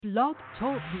Blog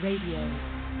Talk Radio.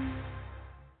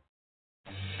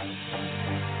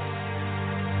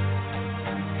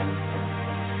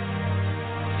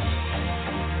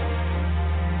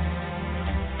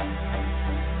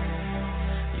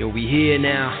 Yo, we here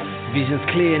now, vision's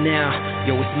clear now.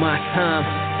 Yo, it's my time,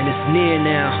 and it's near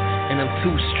now. And I'm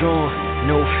too strong,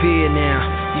 no fear now.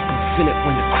 You can feel it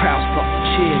when the crowd starts to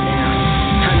cheer now.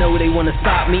 I know they wanna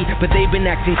stop me, but they've been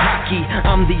acting cocky.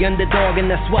 I'm the underdog and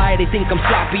that's why they think I'm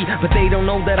sloppy. But they don't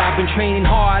know that I've been training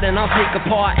hard, and I'll take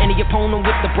apart any opponent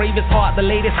with the bravest heart, the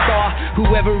latest star.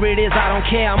 Whoever it is, I don't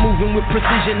care, I'm moving with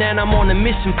precision. And I'm on a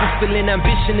mission, fulfilling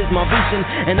ambition is my vision.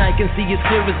 And I can see it's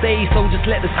clear as day, so just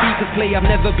let the speakers play. I've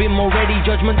never been more ready,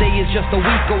 Judgment Day is just a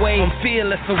week away. I'm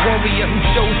fearless, a warrior who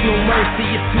shows no mercy.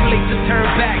 It's too late to turn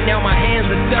back, now my hands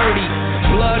are dirty.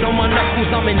 Blood on my knuckles,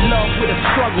 I'm in love with a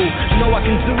struggle. Know I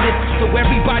can do this, so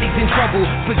everybody's in trouble.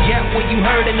 Forget what you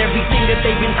heard and everything that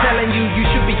they've been telling you. You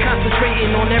should be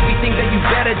concentrating on everything that you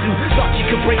better do. Thought you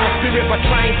could break my spirit by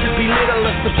trying to belittle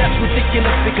us, but that's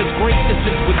ridiculous because greatness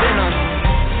is within us.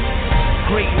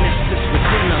 Greatness is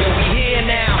within us. Yo, we here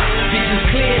now,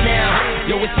 vision's clear now.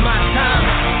 Yo, it's my time,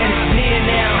 and it's near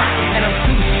now. And I'm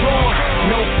too strong,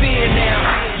 no fear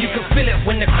now. You can feel it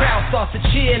when the crowd starts to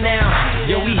cheer now.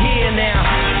 Yo, we here now,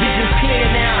 vision's clear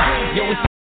now. Yo, it's...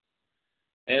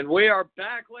 And we are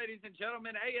back, ladies and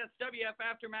gentlemen. ASWF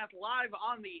Aftermath live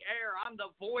on the air. I'm the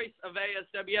voice of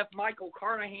ASWF, Michael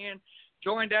Carnahan,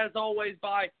 joined as always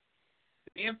by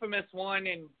the infamous one,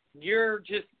 and you're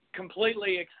just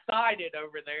completely excited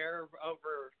over there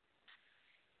over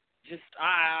just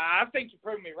I think you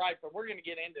proved me right, but we're going to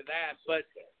get into that. But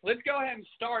let's go ahead and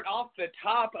start off the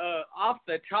top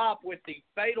with the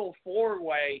fatal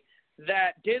four-way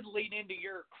that did lead into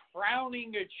your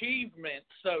crowning achievement,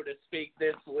 so to speak,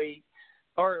 this week,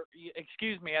 or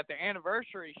excuse me, at the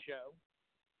anniversary show.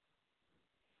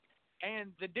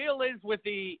 And the deal is with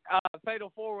the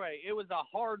fatal four-way, it was a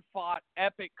hard-fought,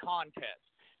 epic contest.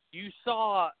 You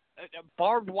saw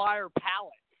barbed wire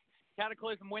pallets.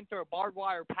 Cataclysm went through a barbed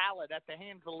wire pallet at the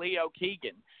hands of Leo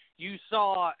Keegan. You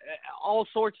saw all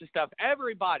sorts of stuff.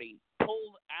 Everybody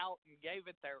pulled out and gave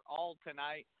it their all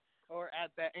tonight, or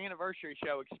at the anniversary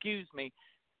show, excuse me.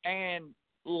 And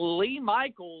Lee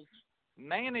Michaels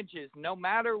manages, no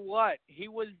matter what. He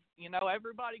was,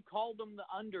 everybody called him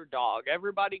the underdog.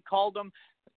 Everybody called him,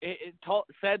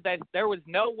 said that there was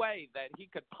no way that he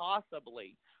could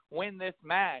possibly win this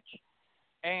match.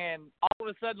 And all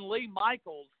of a sudden, Lee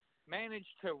Michaels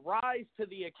managed to rise to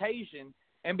the occasion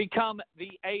and become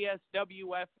the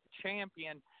ASWF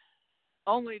champion,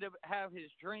 only to have his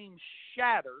dreams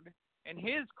shattered and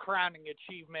his crowning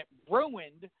achievement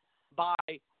ruined by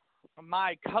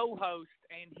my co-host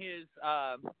and his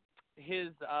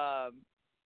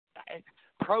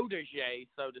protégé,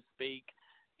 so to speak,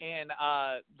 and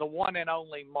the one and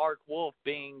only Mark Wolf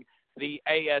being the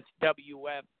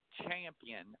ASWF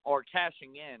champion, or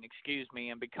cashing in, excuse me,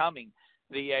 and becoming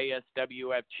the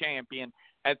ASWF champion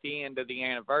at the end of the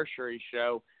anniversary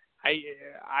show.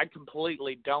 I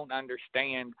completely don't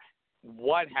understand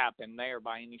what happened there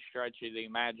by any stretch of the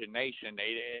imagination.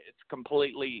 It's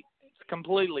completely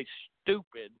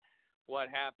stupid what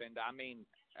happened. I mean,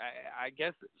 I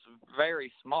guess it's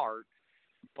very smart,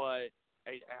 but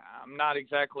I'm not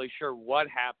exactly sure what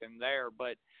happened there.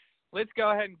 But let's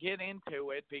go ahead and get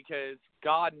into it, because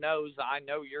God knows I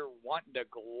know you're wanting to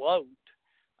gloat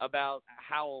about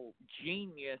how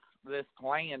genius this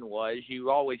plan was. You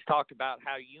always talked about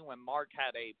how you and Mark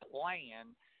had a plan.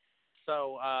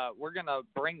 So we're going to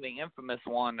bring the infamous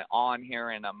one on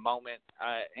here in a moment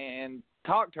and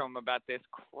talk to him about this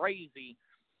crazy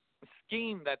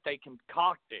scheme that they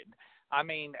concocted. I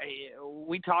mean,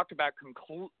 we talked about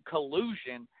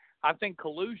collusion. I think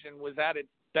collusion was at its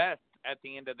best at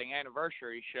the end of the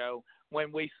anniversary show,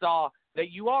 when we saw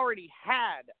that you already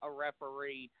had a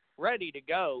referee ready to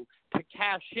go to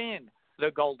cash in the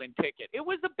golden ticket. It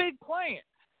was a big plan.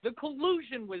 The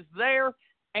collusion was there,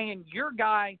 and your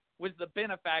guy was the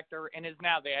benefactor and is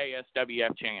now the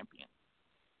ASWF champion.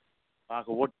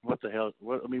 Michael, what the hell?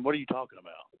 What are you talking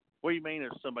about? What do you mean?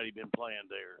 Has somebody been planned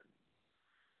there?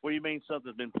 What do you mean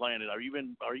something's been planted? Are you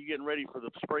getting ready for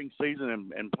the spring season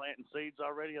and planting seeds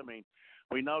already? I mean,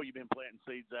 we know you've been planting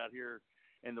seeds out here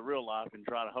in the real life and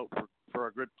trying to hope for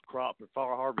a good crop or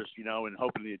far harvest, and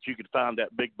hoping that you could find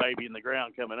that big baby in the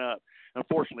ground coming up.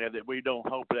 Unfortunately, that we don't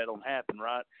hope that don't happen,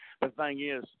 right? But the thing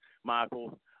is,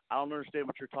 Michael, I don't understand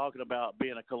what you're talking about,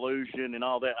 being a collusion and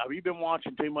all that. Have you been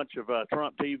watching too much of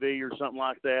Trump TV or something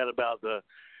like that about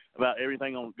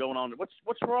everything going on?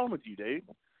 What's wrong with you, dude?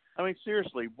 I mean,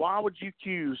 seriously, why would you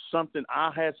accuse something?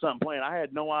 I had something planned. I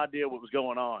had no idea what was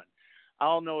going on.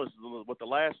 All I know is what the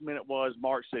last minute was.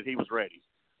 Mark said he was ready.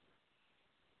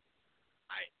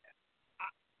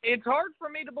 It's hard for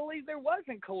me to believe there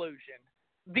wasn't collusion.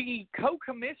 The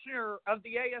co-commissioner of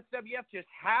the ASWF just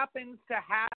happens to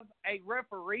have a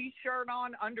referee shirt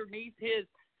on underneath his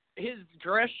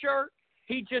dress shirt.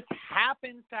 He just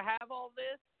happens to have all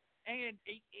this. And,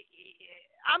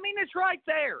 I mean, it's right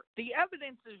there. The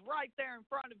evidence is right there in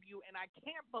front of you, and I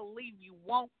can't believe you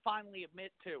won't finally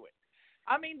admit to it.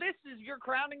 I mean, this is your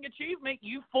crowning achievement.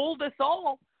 You fooled us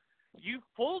all. You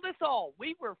fooled us all.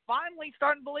 We were finally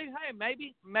starting to believe, hey,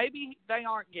 maybe they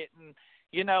aren't getting,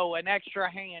 an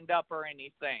extra hand up or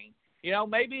anything.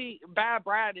 Maybe Bad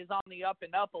Brad is on the up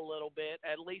and up a little bit,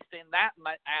 at least in that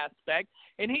aspect,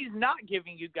 and he's not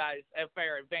giving you guys a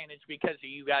fair advantage because of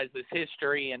you guys'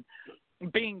 history and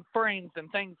being friends and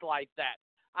things like that.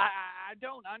 I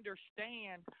don't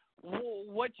understand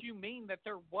what you mean that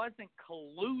there wasn't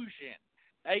collusion.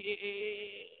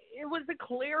 It was a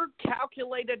clear,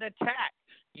 calculated attack.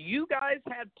 You guys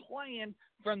had planned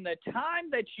from the time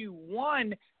that you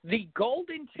won the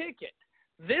golden ticket.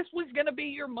 This was going to be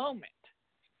your moment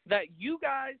that you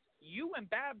and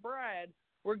Bad Brad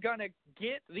were going to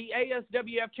get the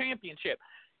ASWF Championship.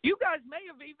 You guys may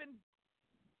have even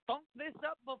bumped this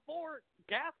up before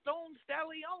Gaston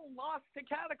Stallion lost to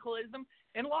Cataclysm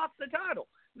and lost the title.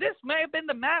 This may have been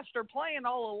the master plan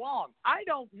all along. I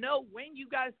don't know when you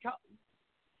guys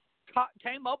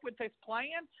came up with this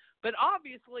plan, but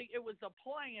obviously it was a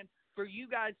plan for you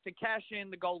guys to cash in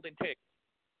the golden ticket.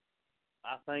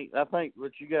 I think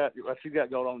what you got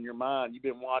going on in your mind, you've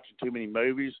been watching too many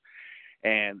movies,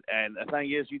 and the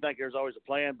thing is, you think there's always a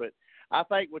plan, but I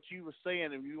think what you were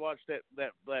seeing, and you watched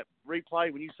that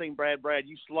replay, when you seen Brad,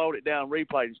 you slowed it down,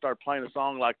 replayed, and started playing a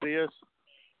song like this.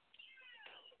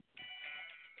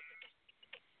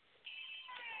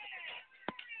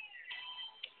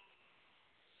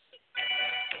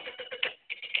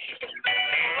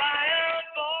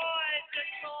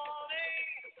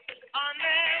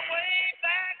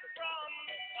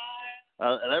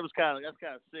 That's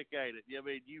kind of sick, ain't it? I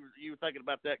mean, you were thinking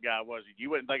about that guy, wasn't you? You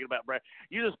wasn't thinking about Brad.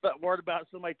 You just worried about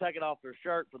somebody taking off their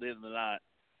shirt for the end of the night.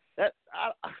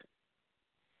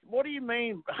 What do you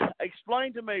mean?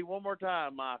 Explain to me one more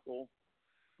time, Michael,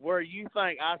 where you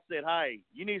think I said, hey,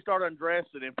 you need to start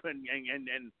undressing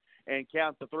and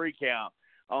count the 3 count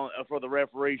for the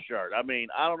referee shirt. I mean,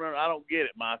 I don't know. I don't get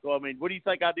it, Michael. I mean, what do you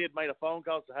think I did? Made a phone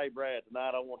call, said, hey, Brad,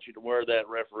 tonight I want you to wear that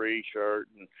referee shirt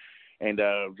and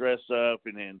dress up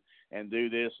and do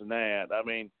this and that. I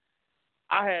mean,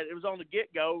 it was on the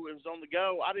get-go. It was on the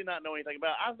go. I did not know anything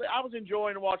about it. I was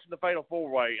enjoying watching the Fatal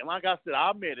 4-Way. And like I said,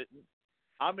 I admit it.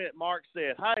 Mark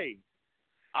said, hey,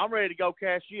 I'm ready to go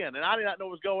cash in. And I did not know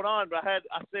what was going on, but I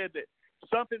said that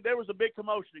there was a big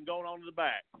commotion going on in the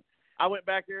back. I went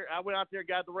out there and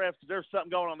got the refs because there's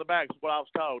something going on in the back is what I was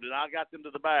told. And I got them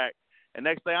to the back. And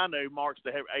next thing I knew, Mark's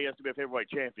the ASWF Heavyweight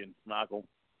Champion, Michael.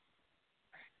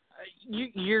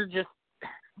 You're just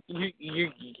going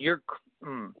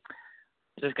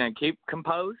to keep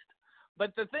composed.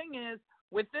 But the thing is,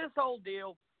 with this whole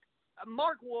deal,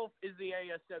 Mark Wolf is the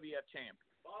ASWF champion.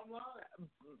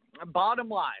 Bottom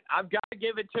line. I've got to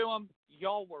give it to him.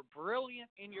 Y'all were brilliant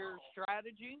in your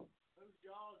strategy. Who's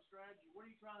y'all's strategy? What are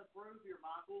you trying to prove here,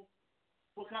 Michael?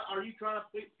 Are you trying to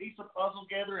piece a puzzle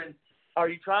together? And are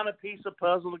you trying to piece a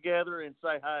puzzle together and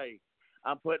say, hey,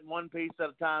 I'm putting one piece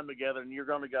at a time together, and you're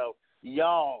going to go,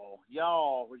 y'all.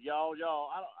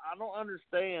 I don't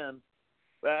understand.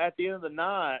 But at the end of the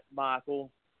night,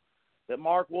 Michael, that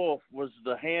Mark Wolf was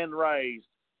the hand raised,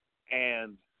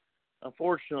 and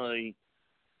unfortunately,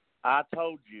 I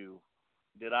told you,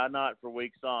 did I not, for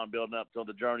weeks on, building up till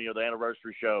the journey of the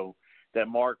anniversary show, that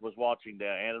Mark was watching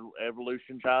the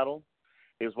Evolution title,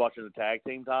 he was watching the tag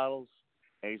team titles,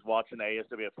 and he's watching the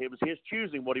ASWF. It was his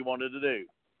choosing what he wanted to do.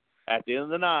 At the end of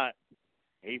the night,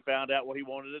 he found out what he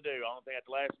wanted to do. The only thing at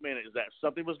the last minute is that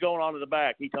something was going on in the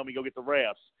back. He told me to go get the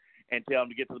refs and tell them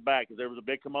to get to the back because there was a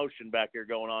big commotion back there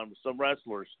going on with some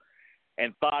wrestlers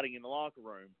and fighting in the locker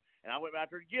room. And I went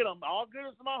back there to get them. All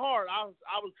goodness to my heart, I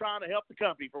was trying to help the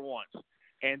company for once.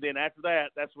 And then after that,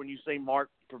 that's when you see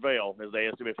Mark prevail as the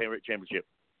ASWF Heavyweight Championship.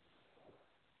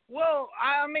 Well,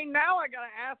 I mean, now I got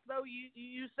to ask, though,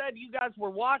 you said you guys were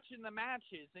watching the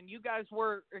matches and you guys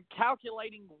were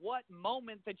calculating what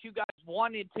moment that you guys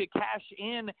wanted to cash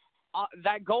in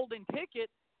that golden ticket.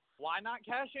 Why not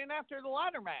cash in after the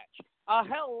ladder match? A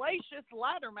hellacious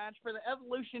ladder match for the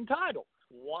Evolution title.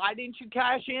 Why didn't you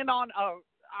cash in on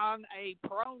a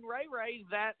prone Ray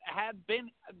that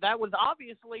was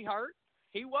obviously hurt?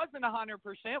 He wasn't 100%.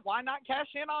 Why not cash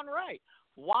in on Ray?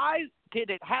 Why did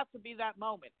it have to be that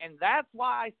moment? And that's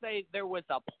why I say there was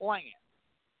a plan.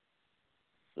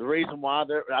 The reason why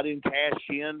I didn't cash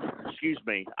in,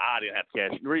 I didn't have to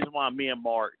cash in. The reason why me and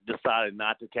Mark decided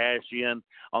not to cash in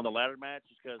on the ladder match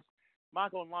is because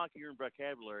Michael and Locke here in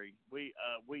Vocabulary, we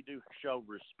do show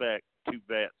respect to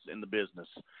vets in the business.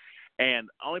 And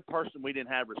the only person we didn't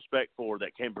have respect for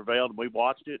that came prevailed, and we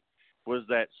watched it, was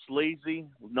that sleazy,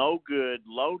 no good,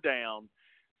 low down,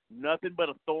 nothing but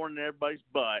a thorn in everybody's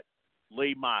butt,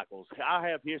 Lee Michaels. I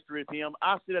have history with him.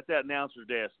 I sit at that announcer's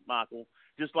desk, Michael,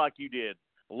 just like you did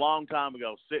a long time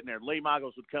ago, sitting there. Lee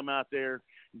Michaels would come out there.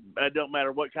 It don't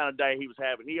matter what kind of day he was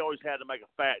having. He always had to make a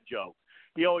fat joke.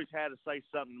 He always had to say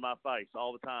something in my face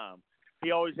all the time.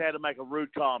 He always had to make a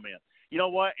rude comment. You know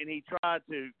what? And he tried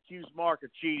to accuse Mark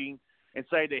of cheating and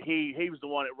say that he was the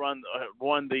one that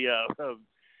won the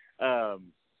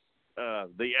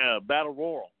Battle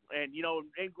Royal. And, you know,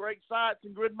 in great sights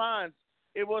and good minds,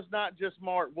 it was not just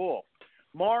Mark Wolf.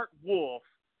 Mark Wolf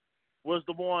was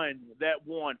the one that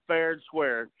won fair and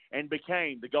square and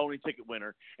became the golden ticket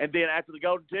winner. And then after the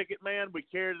golden ticket, man, we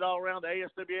carried it all around the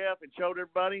ASWF and showed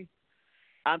everybody.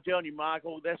 I'm telling you,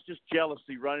 Michael, that's just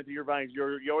jealousy running through your veins.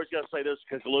 You always got to say this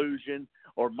collusion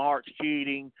or Mark's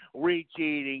cheating,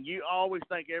 cheating. You always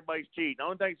think everybody's cheating. The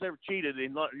only thing that's ever cheated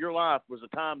in your life was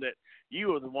the time that you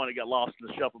were the one that got lost in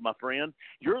the shuffle, my friend.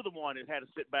 You're the one that had to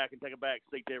sit back and take a back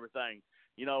seat to everything,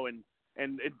 you know, and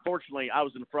unfortunately, I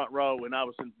was in the front row and I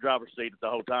was in the driver's seat the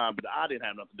whole time, but I didn't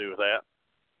have nothing to do with that.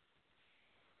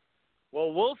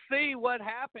 Well, we'll see what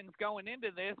happens going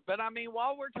into this. But, I mean,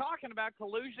 while we're talking about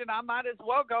collusion, I might as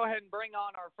well go ahead and bring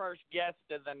on our first guest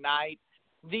of the night,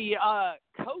 the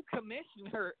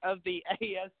co-commissioner of the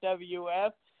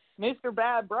ASWF, Mr.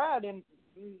 Bad Brad. And,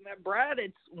 Brad,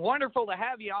 it's wonderful to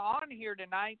have you on here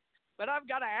tonight. But I've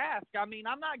got to ask, I mean,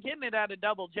 I'm not getting it out of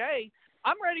Double J.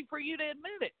 I'm ready for you to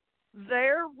admit it.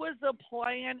 There was a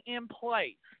plan in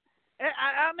place.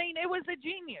 I mean, it was a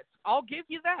genius. I'll give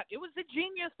you that. It was a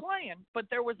genius plan, but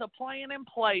there was a plan in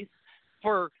place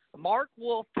for Mark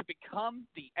Wolf to become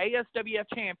the ASWF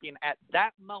champion at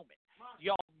that moment.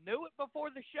 Y'all knew it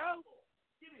before the show?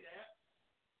 Give me that.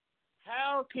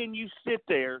 How can you sit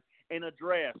there and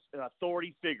address an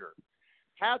authority figure?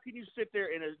 How can you sit there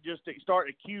and just start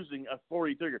accusing a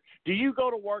authority figure? Do you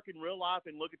go to work in real life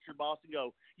and look at your boss and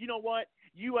go, you know what?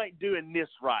 You ain't doing this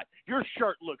right. Your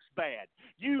shirt looks bad.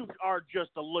 You are just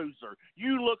a loser.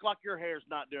 You look like your hair's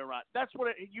not doing right. That's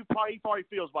what he probably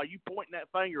feels by you pointing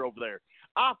that finger over there.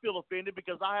 I feel offended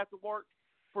because I have to work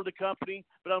for the company,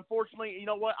 but unfortunately, you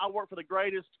know what? I work for the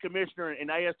greatest commissioner in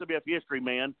ASWF history,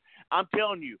 man. I'm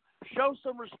telling you, show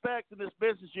some respect in this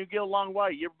business. You get a long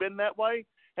way. You ever been that way?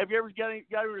 Have you ever got any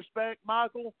respect,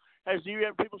 Michael? Has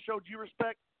people showed you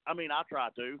respect? I mean, I try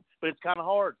to, but it's kind of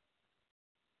hard.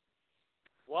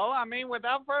 Well, I mean,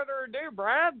 without further ado,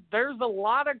 Brad, there's a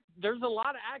lot of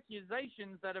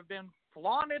accusations that have been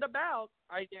flaunted about.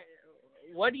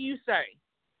 What do you say?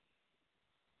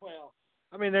 Well,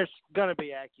 I mean, there's going to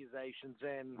be accusations,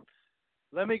 and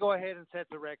let me go ahead and set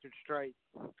the record straight.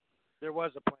 There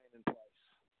was a plan in place.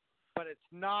 But it's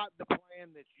not the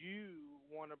plan that you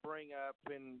want to bring up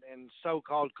in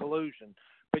so-called collusion.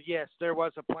 But, yes, there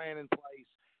was a plan in place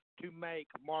to make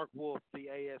Mark Wolf the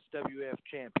ASWF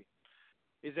champion.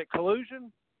 Is it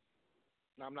collusion?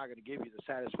 I'm not going to give you the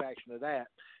satisfaction of that.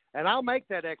 And I'll make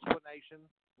that explanation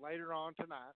later on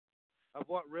tonight of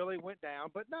what really went down.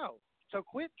 But, no. So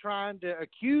quit trying to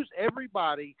accuse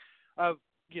everybody of,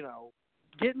 you know,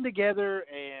 getting together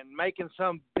and making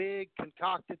some big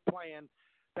concocted plan.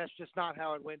 That's just not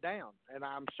how it went down. And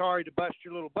I'm sorry to bust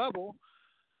your little bubble,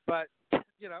 but,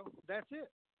 you know, that's it.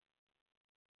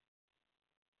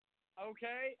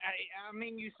 Okay. I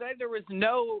mean, you said there was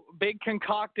no big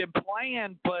concocted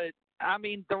plan, but, I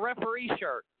mean, the referee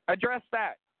shirt, address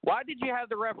that. Why did you have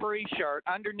the referee shirt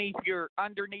underneath your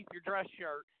dress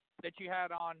shirt that you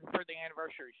had on for the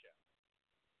anniversary show?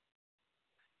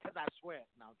 Because I sweat.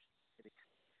 No, I'm just kidding.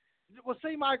 Well,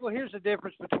 see, Michael, here's the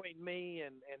difference between me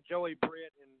and Joey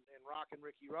Britt and Rockin'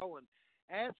 Ricky Rowland.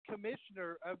 As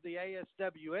commissioner of the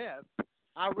ASWF,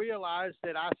 I realized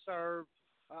that I serve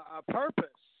a purpose,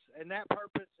 and that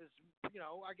purpose is, you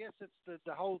know, I guess it's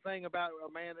the whole thing about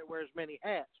a man that wears many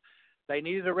hats. They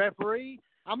needed a referee.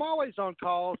 I'm always on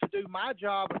call to do my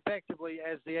job effectively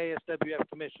as the ASWF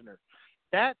commissioner.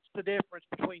 That's the difference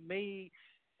between me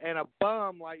and a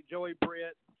bum like Joey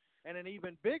Britt and an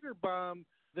even bigger bum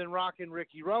than Rockin'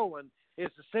 Ricky Rowland is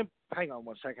the simple. Hang on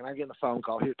one second. I'm getting a phone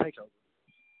call. Here, take over.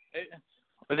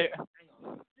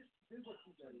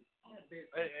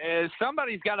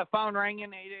 Somebody's got a phone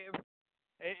ringing.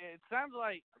 It sounds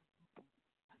like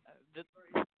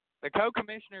The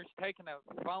co-commissioner's taking a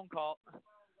phone call. We'll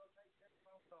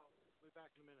be back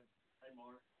in a minute. Hey,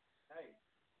 Mark. Hey.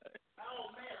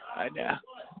 I know.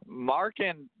 Mark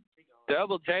and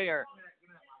Double J are.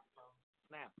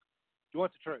 Now, you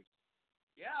want the truth?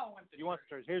 Yeah, I want the You want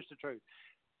the truth? Here's the truth.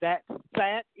 That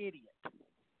fat idiot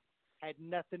had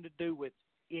nothing to do with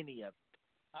any of it.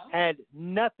 Huh? Had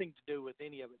nothing to do with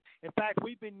any of it. In fact,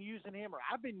 we've been using him, or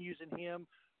I've been using him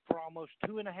for almost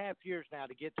 2.5 years now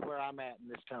to get to where I'm at in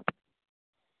this company.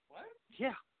 What?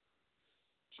 Yeah.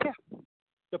 Yeah.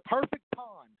 The perfect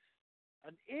pawn.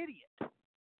 An idiot.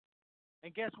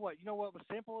 And guess what? You know what was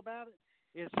simple about it?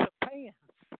 Is the fans.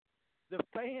 The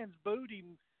fans booed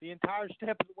him the entire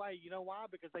step of the way. You know why?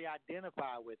 Because they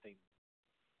identify with him.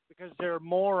 Because they're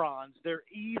morons. They're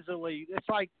easily, it's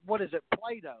like, what is it,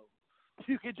 Play-Doh.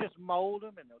 You can just mold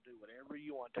them and they'll do whatever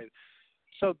you want to.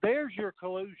 So there's your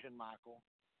collusion, Michael.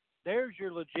 There's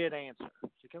your legit answer.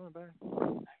 Is he coming back?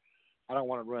 I don't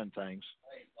want to run things.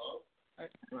 Hey, hello? Hey.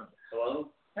 Hello?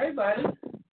 Hey, buddy.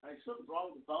 Hey, something's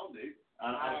wrong with the phone, dude.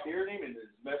 I'm hearing him and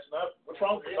it's messing up. What's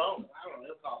wrong with the phone? I don't know.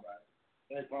 He'll call back.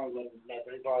 They probably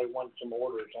wanted some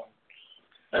order or something.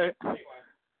 Hey. Anyway.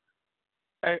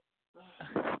 Hey.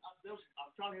 I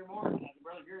was trying to hear Mark. I could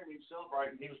barely hear him. He was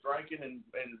celebrating. He was drinking and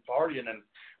partying. And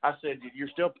I said,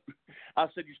 you're still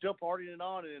partying and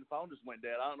on. And then the phone just went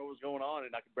dead. I don't know what's going on.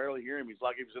 And I could barely hear him. He's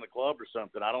like he was in a club or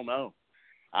something. I don't know.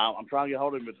 I'm trying to get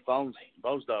hold of him, but the phone's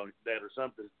dead or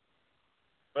something.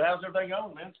 But how's everything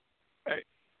going, man? Hey.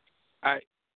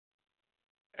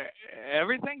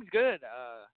 Everything's good.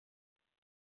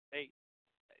 Hey.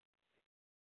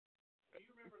 Do you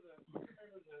remember the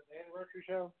anniversary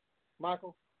show,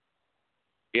 Michael?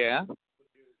 Yeah. Would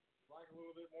you like a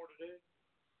little bit more to do?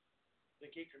 Then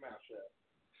keep your mouth shut.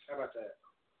 How about that?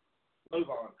 Move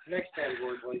on. Next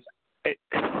category, please.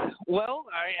 Well,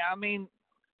 I mean,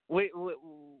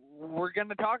 we're going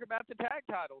to talk about the tag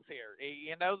titles here.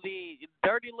 You know, the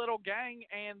Dirty Little Gang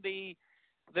and the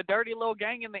Dirty Little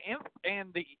Gang and the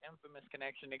Infamous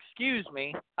Connection. Excuse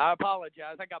me. I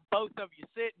apologize. I got both of you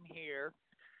sitting here.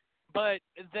 But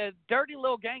the Dirty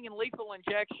Little Gang and Lethal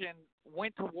Injection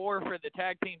went to war for the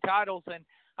tag team titles, and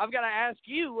I've got to ask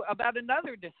you about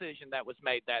another decision that was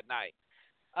made that night.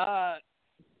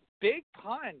 Big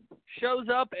Pun shows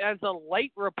up as a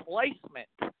late replacement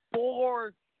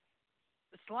for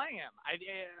Slam.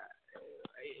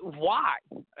 Why?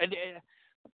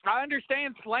 I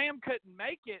understand Slam couldn't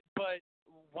make it, but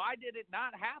why did it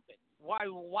not happen?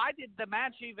 Why did the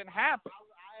match even happen?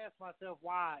 I ask myself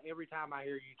why every time I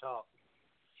hear you talk.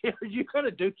 Are you going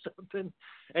to do something?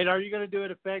 And are you going to do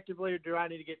it effectively, or do I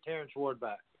need to get Terrence Ward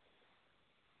back?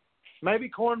 Maybe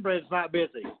Cornbread's not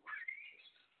busy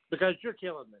because you're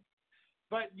killing me.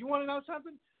 But you want to know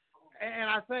something? And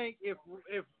I think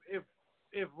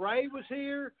if Ray was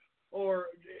here, or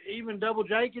even Double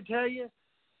J could tell you,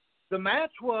 the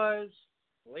match was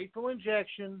Lethal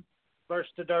Injection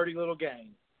versus the Dirty Little Gang.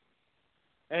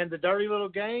 And the Dirty Little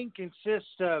Gang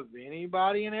consists of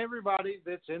anybody and everybody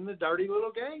that's in the Dirty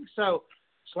Little Gang. So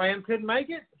Slam couldn't make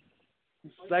it.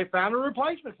 They found a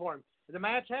replacement for him. The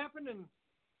match happened, and,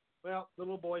 well, the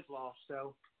little boys lost.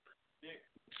 So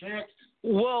next.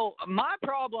 Well, my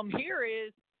problem here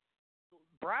is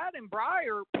Brad and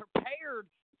Briar prepared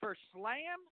for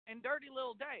Slam and Dirty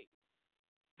Little Dave.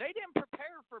 They didn't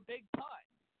prepare for Big Pun.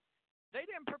 They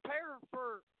didn't prepare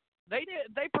for They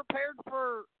prepared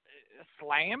for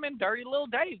Slam and Dirty Little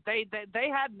Dave. They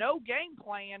had no game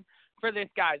plan for this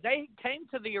guy. They came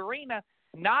to the arena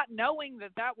not knowing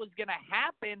that was going to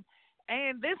happen,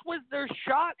 and this was their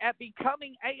shot at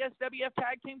becoming ASWF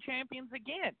Tag Team Champions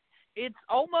again. It's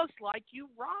almost like you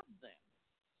robbed them.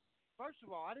 First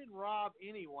of all, I didn't rob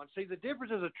anyone. See, the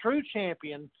difference is a true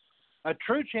champion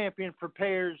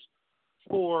prepares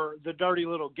for the Dirty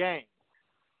Little Gang,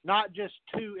 not just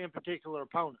two in particular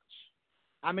opponents.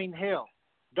 I mean, hell,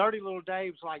 Dirty Little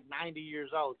Dave's like 90 years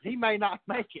old. He may not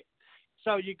make it.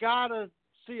 So you got to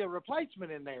see a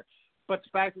replacement in there. But the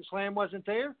fact that Slam wasn't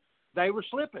there, they were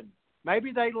slipping.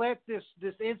 Maybe they let this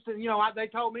instant, they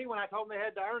told me when I told them they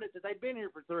had to earn it that they'd been here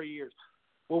for 3 years.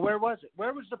 Well, where was it?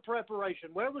 Where was the preparation?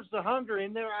 Where was the hunger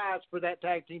in their eyes for that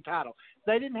tag team title?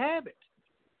 They didn't have it.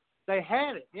 They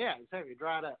had it. Yeah, exactly.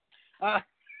 Dried up.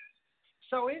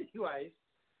 So anyways,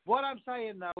 what I'm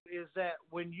saying, though, is that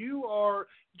when you are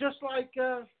just like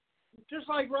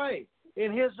Ray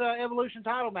in his Evolution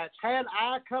title match, had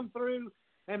I come through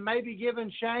and maybe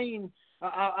given Shane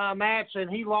a match and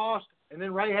he lost, and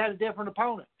then Ray had a different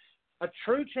opponent, a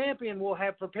true champion will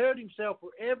have prepared himself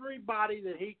for everybody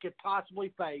that he could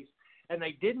possibly face, and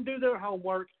they didn't do their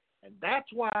homework, and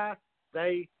that's why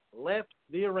they left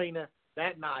the arena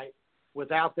that night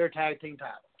without their tag team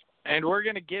title. And we're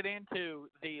going to get into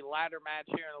the ladder match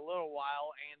here in a little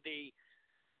while, and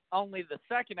only the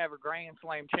second ever Grand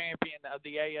Slam champion of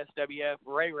the ASWF,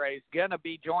 Ray is going to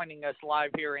be joining us live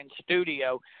here in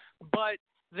studio. But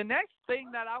the next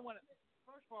thing that I want to –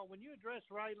 first of all, when you address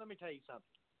Ray, let me tell you something.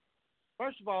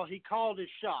 First of all, he called his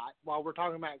shot while we're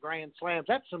talking about Grand Slams.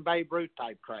 That's some Babe Ruth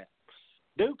type crap.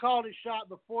 Dude called his shot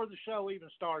before the show even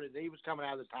started. He was coming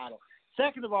out of the title.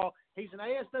 Second of all, he's an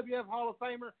ASWF Hall of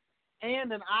Famer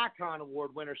and an Icon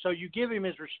Award winner, so you give him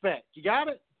his respect. You got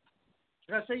it?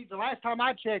 Now, see, the last time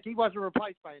I checked, he wasn't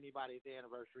replaced by anybody at the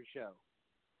anniversary show.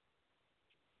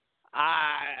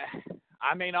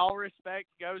 I mean, all respect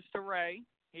goes to Ray.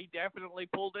 He definitely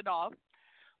pulled it off.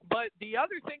 But the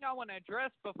other thing I want to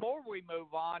address before we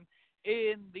move on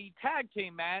in the tag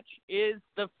team match is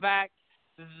the fact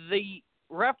the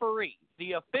referee,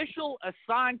 the official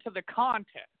assigned to the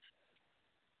contest,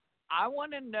 I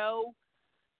want to know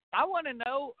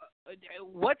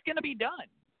what's going to be done.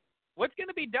 What's going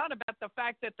to be done about the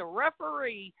fact that the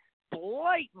referee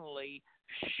blatantly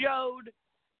showed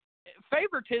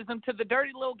favoritism to the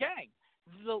Dirty Little Gang?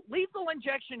 The Lethal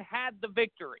Injection had the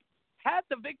victory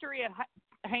at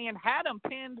hand, had them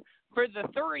pinned for the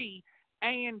 3,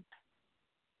 and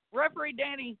referee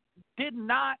Danny did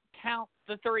not count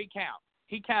the 3 count.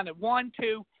 He counted 1,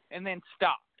 2, and then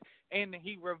stopped. And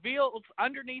he reveals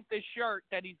underneath his shirt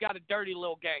that he's got a Dirty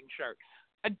Little Gang shirt.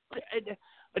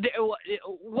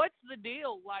 What's the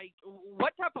deal? Like,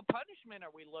 what type of punishment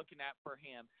are we looking at for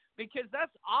him? Because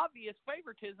that's obvious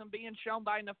favoritism being shown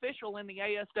by an official in the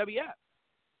ASWF.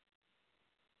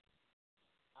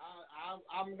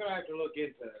 I'm going to have to look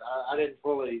into it. I didn't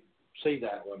fully see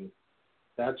that one.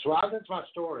 That's my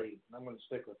story. I'm going to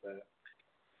stick with that.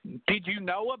 Did you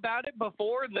know about it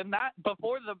before the match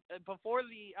went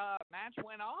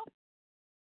off?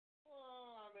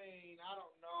 Well, I mean, I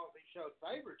don't know if he showed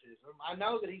favoritism. I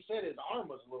know that he said his arm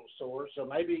was a little sore, so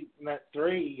maybe in that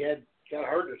 3 he got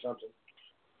hurt or something.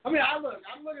 I mean, I'm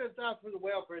looking at that for the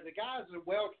welfare. The guy's a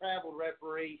well-traveled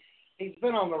referee. He's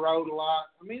been on the road a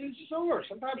lot. I mean, he's sore.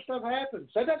 Sometimes stuff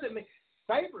happens. That doesn't mean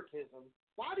favoritism.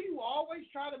 Why do you always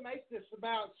try to make this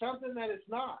about something that it's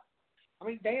not? I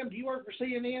mean, damn, do you work for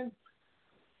CNN?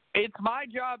 It's my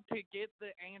job to get the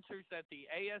answers that the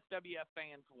ASWF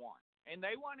fans want. And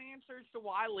they want answers to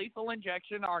why Lethal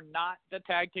Injection are not the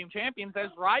tag team champions,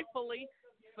 as rightfully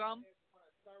some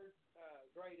third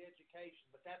grade education,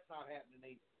 but that's not happening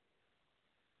either.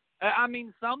 I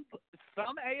mean, some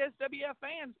ASWF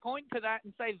fans point to that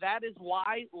and say that is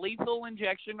why Lethal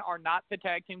Injection are not the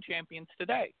tag team champions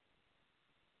today.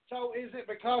 So is it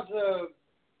because of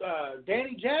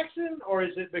Danny Jackson, or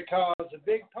is it because of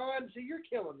Big Pun? See, you're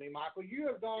killing me, Michael. You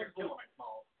have gone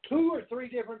 2 or 3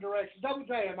 different directions. Double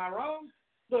J, am I wrong?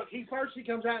 Look, he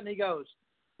comes out and he goes,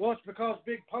 well, it's because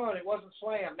Big Pun, it wasn't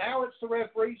Slam. Now it's the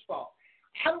referee's fault.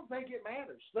 I don't think it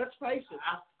matters. Let's face it.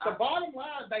 The bottom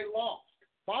line, they lost.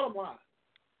 Bottom line.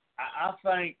 I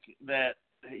think that,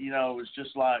 it's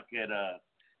just like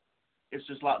it's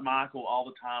just like Michael all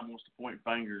the time wants to point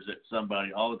fingers at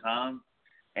somebody all the time,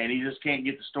 and he just can't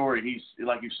get the story. He's,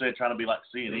 like you said, trying to be like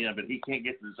CNN, but he can't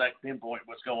get the exact pinpoint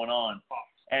what's going on.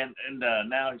 And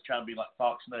now he's trying to be like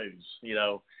Fox News,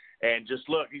 And just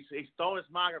look, he's throwing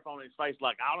his microphone in his face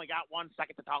like, I only got 1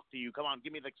 second to talk to you. Come on,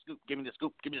 give me the scoop, give me the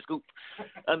scoop, give me the scoop.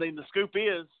 And then the scoop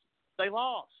is they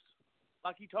lost.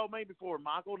 Like you told me before,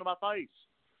 Michael, to my face.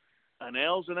 An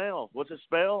L's an L. What's it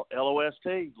spell? LOST.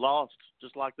 Lost.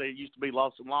 Just like they used to be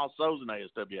lost and lost souls in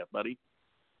ASWF, buddy.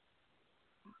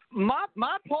 My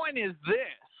point is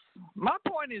this.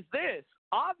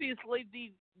 Obviously,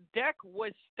 the deck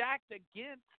was stacked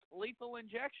against Lethal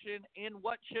Injection in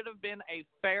what should have been a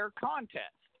fair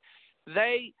contest.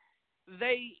 They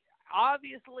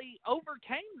obviously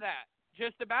overcame that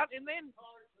just about, and then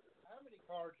how many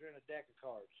cards are in a deck of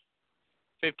cards?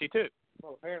 52.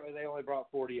 Well, apparently they only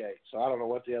brought 48, so I don't know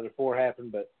what the other 4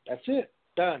 happened, but that's it.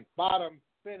 Done. Bottom.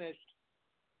 Finished.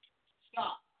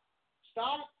 Stop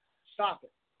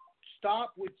it.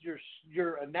 Stop with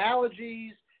your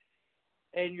analogies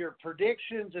and your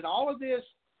predictions and all of this.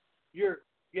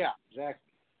 Yeah,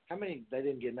 exactly. How many? They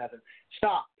didn't get nothing.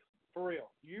 Stop. For real.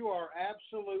 You are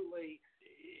absolutely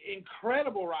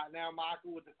incredible right now,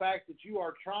 Michael, with the fact that you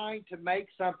are trying to make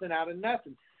something out of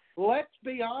nothing. Let's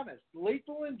be honest.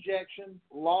 Lethal Injection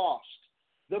lost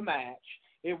the match.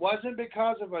 It wasn't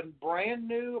because of a brand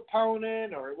new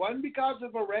opponent, or it wasn't because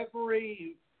of a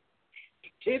referee who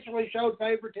potentially showed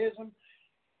favoritism.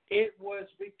 It was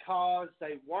because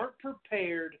they weren't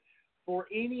prepared for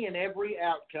any and every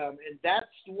outcome, and that's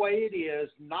the way it is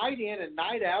night in and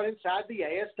night out inside the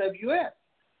ASWF.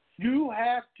 You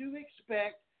have to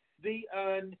expect the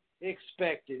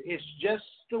unexpected. It's just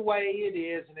the way it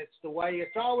is, and it's the way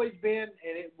it's always been,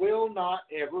 and it will not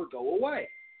ever go away.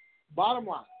 Bottom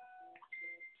line.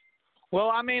 Well,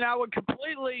 I mean, I would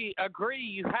completely agree.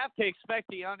 You have to expect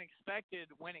the unexpected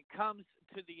when it comes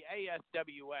to the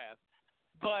ASWF.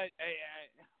 But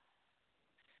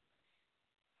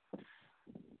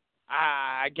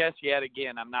I guess yet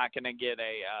again I'm not going to get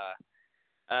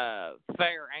a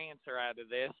fair answer out of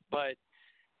this. But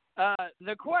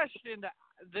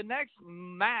the next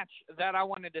match that I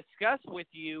want to discuss with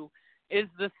you is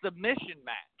the submission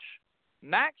match.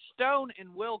 Max Stone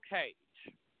and Will Cage.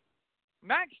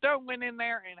 Max Stone went in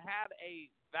there and had a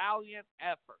valiant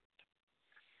effort,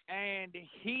 and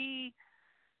he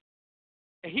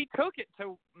took it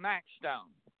to Max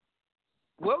Stone.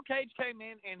 Will Cage came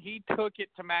in and he took it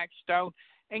to Max Stone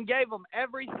and gave him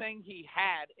everything he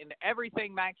had and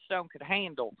everything Max Stone could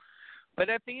handle. But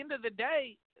at the end of the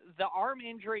day, the arm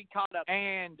injury caught up,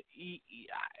 and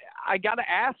I got to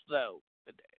ask though,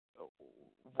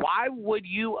 why would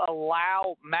you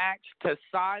allow Max to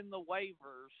sign the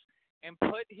waivers and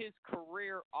put his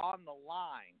career on the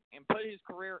line and put his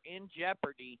career in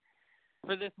jeopardy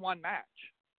for this one match?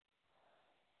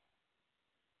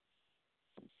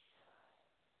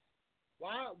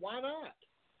 Why not?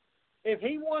 If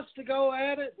he wants to go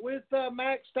at it with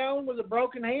Max Stone with a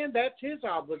broken hand, that's his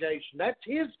obligation. That's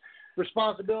his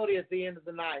responsibility at the end of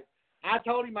the night. I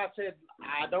told him, I said,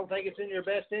 I don't think it's in your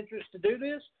best interest to do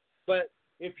this, but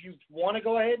if you want to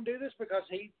go ahead and do this because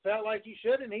he felt like he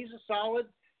should and he's a solid,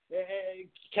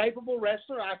 capable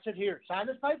wrestler, I said, here, sign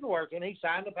this paperwork. And he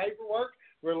signed the paperwork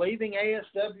relieving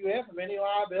ASWF of any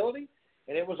liability,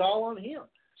 and it was all on him.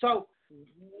 So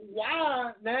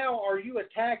why now are you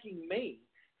attacking me?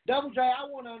 Double J, I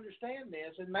want to understand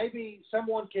this, and maybe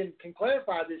someone can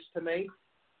clarify this to me.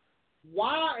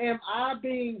 Why am I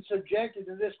being subjected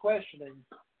to this questioning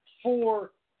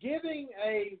for giving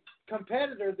a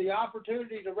competitor the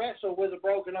opportunity to wrestle with a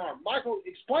broken arm? Michael,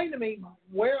 explain to me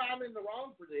where I'm in the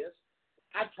wrong for this.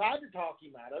 I tried to talk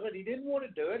him out of it. He didn't want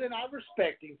to do it, and I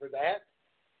respect him for that.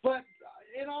 But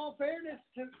in all fairness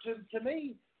to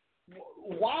me,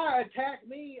 why attack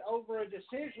me over a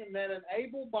decision that an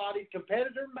able-bodied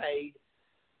competitor made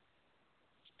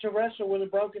to wrestle with a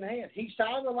broken hand? He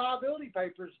signed the liability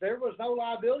papers. There was no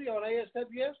liability on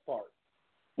ASWF's part.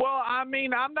 Well, I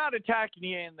mean, I'm not attacking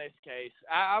you in this case.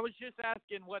 I was just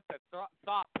asking what the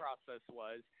thought process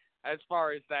was as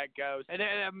far as that goes. And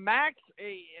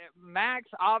Max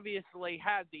obviously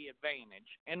had the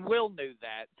advantage, and Will knew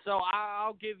that. So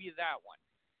I'll give you that one.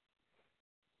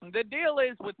 The deal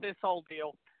is with this whole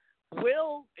deal,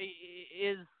 Will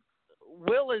is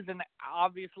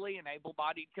obviously an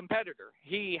able-bodied competitor.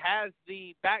 He has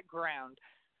the background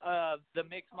of the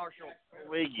mixed martial.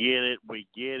 We get it.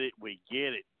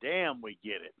 Damn, we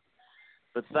get it.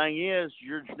 But the thing is,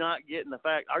 you're not getting the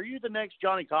fact. Are you the next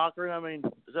Johnny Cochran? I mean,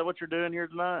 is that what you're doing here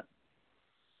tonight?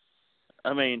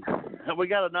 I mean, we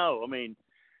got to know. I mean,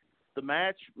 the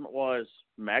match was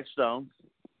Max Stone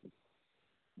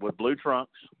with blue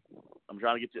trunks. I'm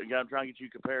trying to get you to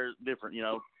compare different. You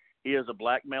know, he is a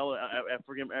black male,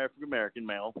 African American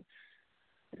male,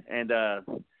 and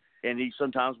he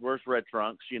sometimes wears red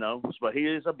trunks. You know, but he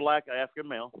is a black African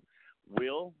male.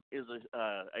 Will is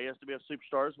a ASWF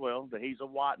superstar as well. That he's a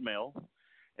white male,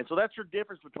 and so that's your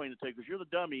difference between the two. Because you're the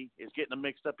dummy is getting them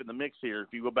mixed up in the mix here.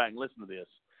 If you go back and listen to this.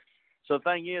 So the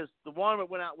thing is, the one that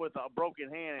went out with a broken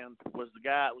hand was the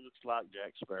guy that looks like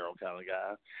Jack Sparrow kind of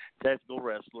guy, technical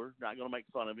wrestler. Not going to make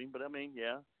fun of him, but I mean,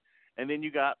 yeah. And then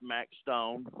you got Max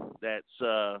Stone that's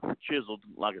chiseled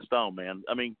like a stone, man.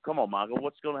 I mean, come on, Michael,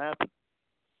 what's going to happen?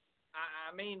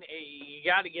 I mean, you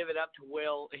got to give it up to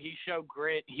Will. He showed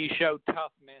grit. He showed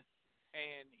toughness.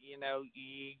 And, you know,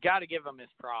 you got to give him his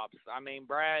props. I mean,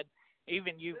 Brad,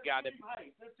 even you've got to.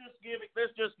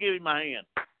 Let's just give him my hand.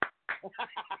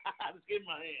 Let's give him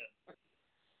my hand.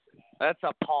 That's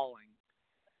appalling.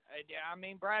 I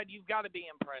mean, Brad, you've got to be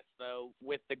impressed, though,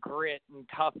 with the grit and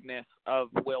toughness of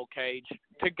Will Cage.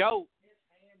 To go. His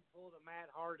hand pulled a Matt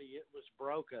Hardy. It was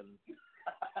broken.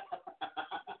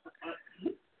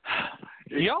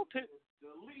 Y'all two.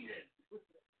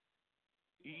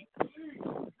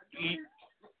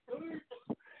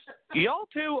 Y'all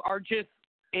two are just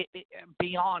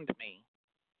beyond me.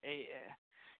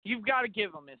 You've got to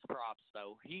give him his props,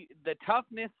 though. The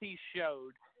toughness he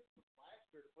showed.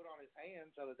 Plaster to put on his hand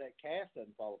so that cast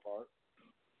doesn't fall apart.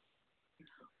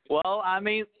 Well, I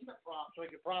mean, so he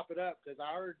can prop it up, because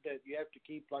I heard that you have to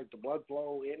keep like the blood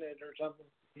flow in it or something.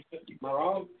 Am I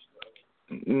wrong?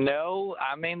 No,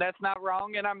 I mean that's not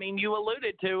wrong, and I mean you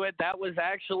alluded to it. That was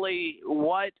actually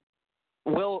what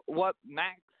what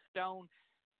Max Stone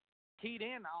keyed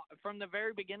in from the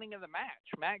very beginning of the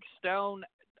match. Max Stone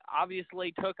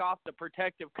obviously took off the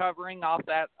protective covering off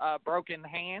that broken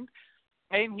hand,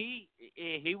 and he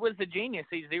was a genius.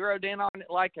 He zeroed in on it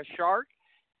like a shark,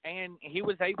 and he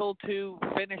was able to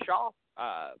finish off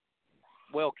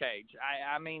Will Cage.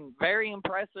 I mean, very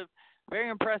impressive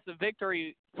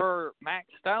victory for Max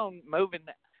Stone,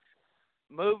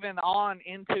 moving on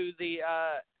into the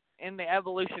in the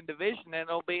Evolution division, and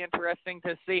it'll be interesting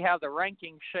to see how the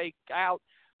rankings shake out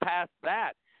past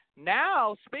that.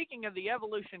 Now, speaking of the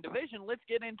Evolution division, let's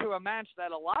get into a match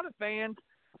that a lot of fans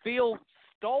feel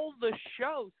stole the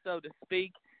show, so to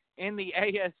speak, in the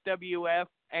ASWF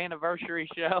Anniversary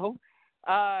show,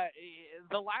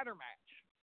 the ladder match.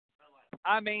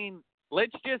 I mean,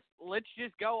 let's just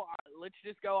go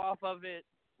off of it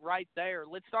right there.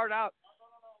 Let's start out. No.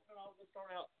 Let's start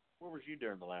out. Where was you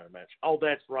during the ladder match? Oh,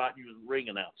 that's right. You was ring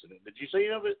announcing it. Did you see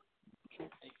any of it?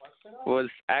 Was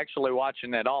actually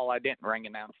watching it all. I didn't ring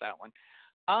announce that one.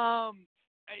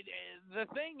 The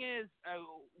thing is,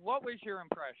 what was your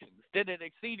impressions? Did it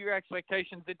exceed your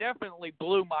expectations? It definitely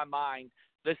blew my mind,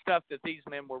 the stuff that these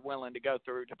men were willing to go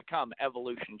through to become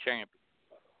Evolution champions.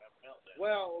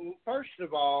 Well, first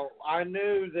of all, I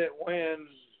knew that when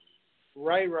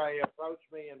Ray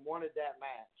approached me and wanted that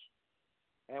match,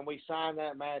 and we signed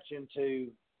that match into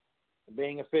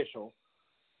being official,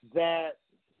 that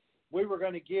we were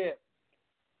going to get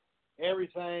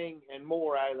everything and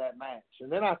more out of that match. And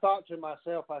then I thought to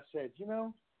myself, I said,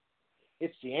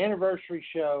 it's the anniversary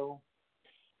show,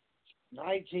 it's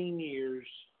 19 years,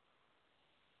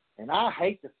 and I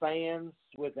hate the fans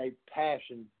with a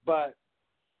passion, but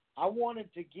I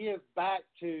wanted to give back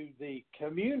to the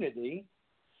community,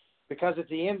 because at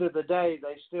the end of the day,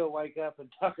 they still wake up in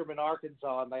Tuckerman,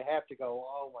 Arkansas, and they have to go,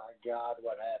 oh, my God,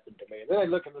 what happened to me? And then they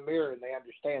look in the mirror and they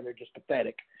understand they're just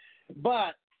pathetic.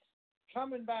 But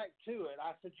coming back to it,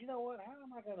 I said, you know what, how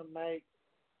am I going to make?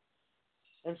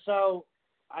 And so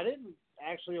I didn't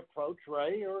actually approach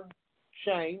Ray or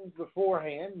Shane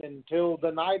beforehand until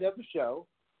the night of the show.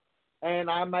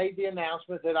 And I made the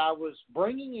announcement that I was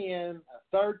bringing in a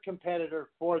third competitor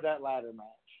for that ladder match.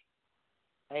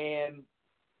 And,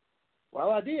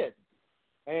 well, I did.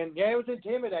 And, yeah, it was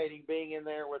intimidating being in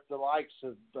there with the likes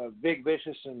of Big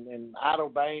Vicious and Idle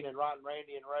Bane and Rotten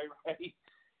Randy and Ray,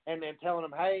 and then telling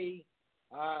them, hey,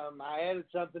 I added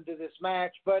something to this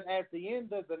match. But at the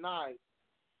end of the night,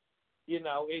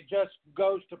 it just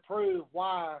goes to prove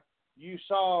why you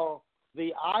saw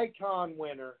the Icon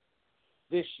winner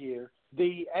this year,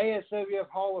 the ASWF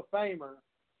Hall of Famer,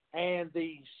 and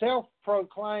the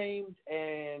self-proclaimed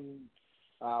and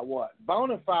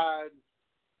bona fide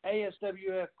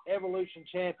ASWF Evolution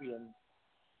Champion,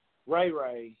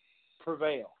 Ray,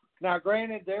 prevail. Now,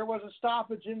 granted, there was a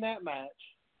stoppage in that match,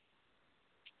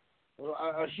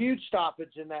 a huge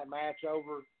stoppage in that match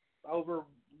over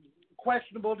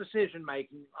questionable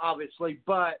decision-making, obviously,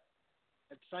 but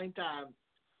at the same time,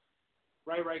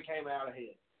 Ray came out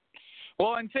ahead.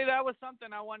 Well, and see, that was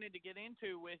something I wanted to get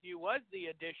into with you, was the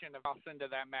addition of Austin to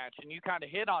that match, and you kind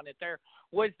of hit on it there.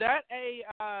 Was that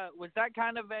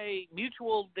kind of a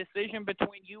mutual decision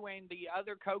between you and the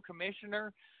other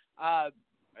co-commissioner?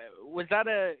 Was that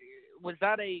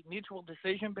a mutual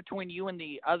decision between you and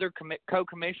the other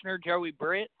co-commissioner, Joey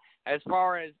Britt, as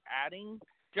far as adding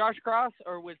Josh Cross,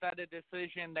 or was that a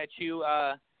decision that you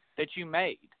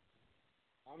made?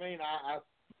 I mean,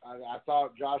 I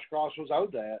thought Josh Cross was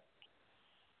owed that.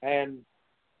 And,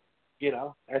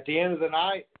 at the end of the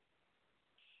night,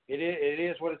 it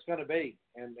is what it's going to be.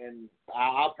 And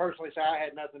I'll personally say I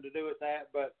had nothing to do with that,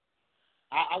 but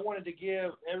I wanted to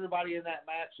give everybody in that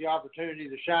match the opportunity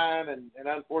to shine, and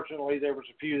unfortunately there was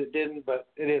a few that didn't, but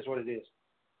it is what it is.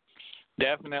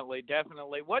 Definitely.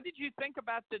 What did you think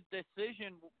about the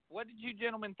decision? What did you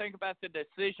gentlemen think about the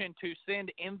decision to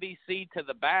send MVC to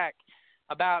the back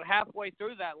about halfway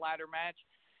through that ladder match?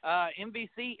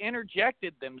 MVC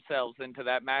interjected themselves into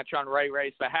that match on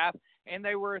Ray's behalf, and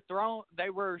they were shown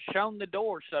the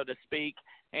door, so to speak,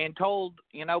 and told,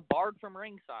 barred from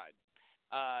ringside.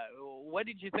 What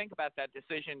did you think about that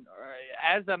decision?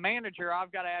 As a manager,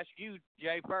 I've got to ask you,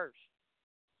 Jay, first.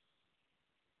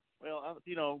 Well,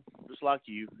 just like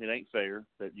you, it ain't fair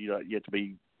that you have to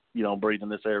be, breathing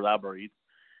this air that I breathe.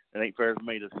 It ain't fair for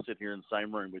me to sit here in the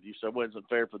same room with you. So it wasn't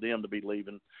fair for them to be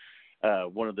leaving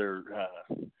one of their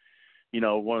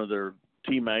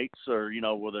teammates, or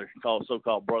what they call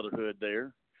so-called brotherhood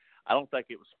there. I don't think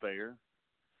it was fair.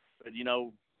 But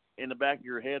in the back of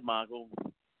your head, Michael,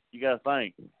 you got to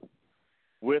think,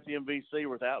 with MVC or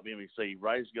without MVC,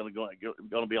 Ray's going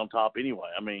to be on top anyway.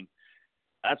 I mean,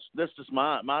 that's just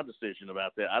my decision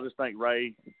about that. I just think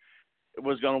Ray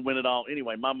was going to win it all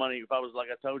anyway. My money, if I was, like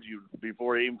I told you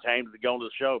before he even came to go to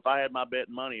the show, if I had my bet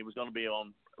money, it was going to be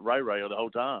on Ray the whole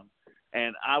time.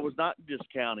 And I was not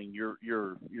discounting your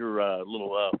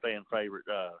little fan favorite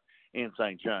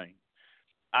Insane Shane.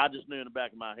 I just knew in the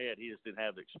back of my head he just didn't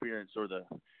have the experience or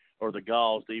the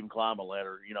galls to even climb a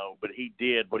ladder, you know. But he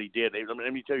did what he did.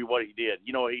 Let me tell you what he did.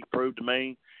 You know what he proved to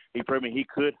me? He proved me he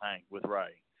could hang with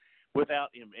Ray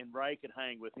without him, and Ray could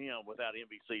hang with him without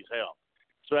MVC's help.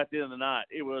 So at the end of the night,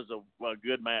 it was a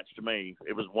good match to me.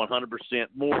 It was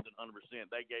 100%, more than 100%.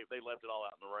 They left it all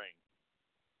out in the ring.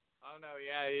 Oh, no,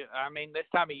 yeah. I mean, this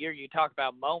time of year you talk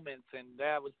about moments, and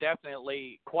that was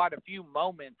definitely quite a few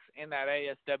moments in that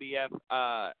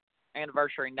ASWF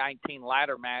Anniversary 19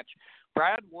 ladder match.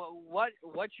 Brad,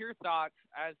 what's your thoughts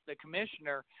as the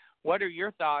commissioner? What are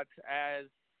your thoughts as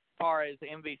far as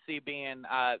MVC being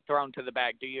thrown to the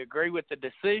back? Do you agree with the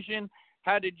decision?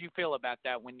 How did you feel about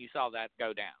that when you saw that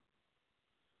go down?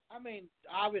 I mean,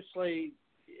 obviously,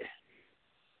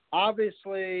 I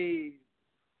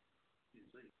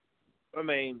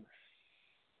mean,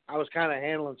 I was kind of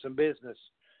handling some business.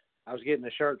 I was getting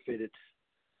a shirt fitted.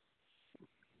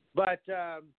 But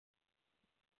to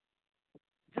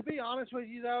be honest with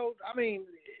you, though, I mean,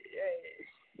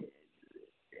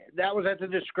 that was at the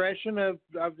discretion of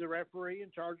the referee in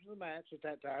charge of the match at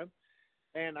that time.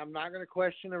 And I'm not going to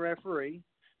question the referee.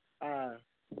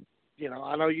 You know,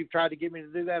 I know you've tried to get me to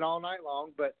do that all night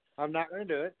long, but I'm not going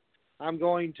to do it. I'm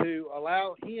going to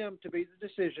allow him to be the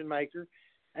decision maker.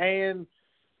 And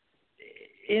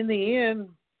in the end,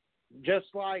 just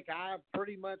like I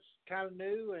pretty much kind of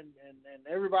knew and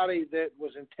everybody that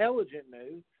was intelligent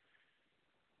knew,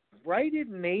 Ray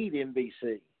didn't need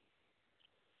MVC.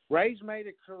 Ray's made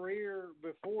a career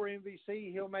before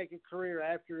MVC. He'll make a career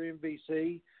after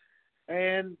MVC.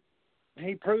 And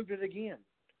he proved it again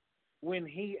when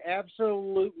he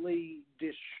absolutely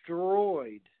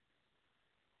destroyed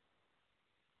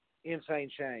Insane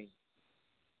Shane.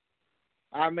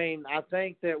 I mean, I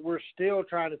think that we're still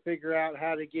trying to figure out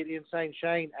how to get Insane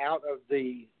Shane out of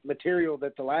the material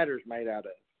that the ladder's made out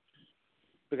of,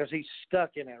 because he's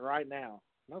stuck in it right now.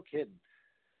 No kidding.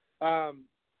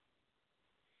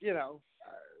 You know,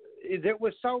 there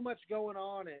was so much going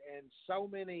on and so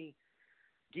many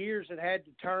gears that had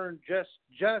to turn just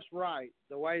right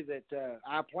the way that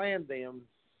I planned them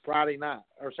Friday night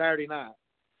or Saturday night.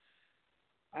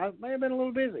 I may have been a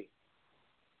little busy.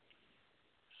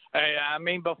 Hey, I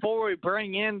mean, before we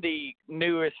bring in the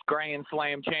newest Grand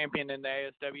Slam champion in the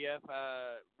ASWF,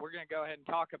 we're going to go ahead and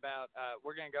talk about,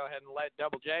 we're going to go ahead and let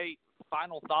Double J,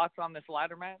 final thoughts on this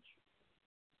ladder match?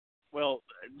 Well,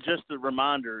 just a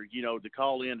reminder, you know, to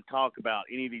call in to talk about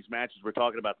any of these matches we're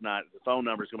talking about tonight. The phone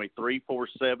number is going to be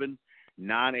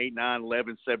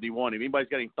 347-989-1171. If anybody's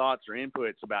got any thoughts or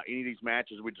inputs about any of these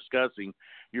matches we're discussing,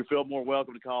 you feel more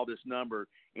welcome to call this number.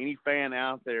 Any fan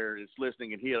out there that's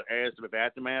listening and hear ASWF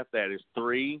Aftermath, that is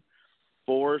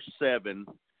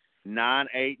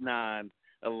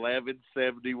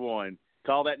 347-989-1171.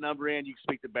 Call that number in. You can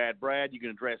speak to Bad Brad. You can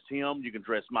address him. You can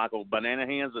address Michael Banana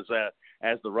Hands,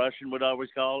 as the Russian would always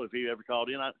call, if he ever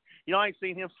called in. I ain't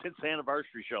seen him since the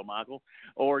anniversary show, Michael.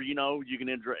 Or, you know, you can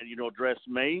address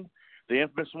me, the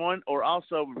infamous one, or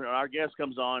also when our guest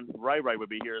comes on, Ray would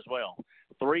be here as well.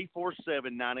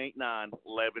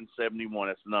 347-989-1171.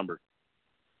 That's the number.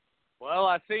 Well,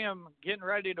 I see him getting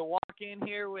ready to walk in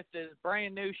here with his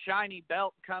brand new shiny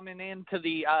belt coming into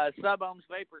the Sub-Ohms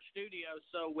Vapor Studio.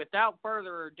 So without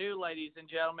further ado, ladies and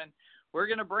gentlemen, we're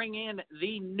going to bring in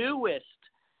the newest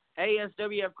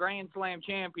ASWF Grand Slam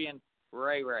champion,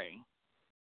 Ray.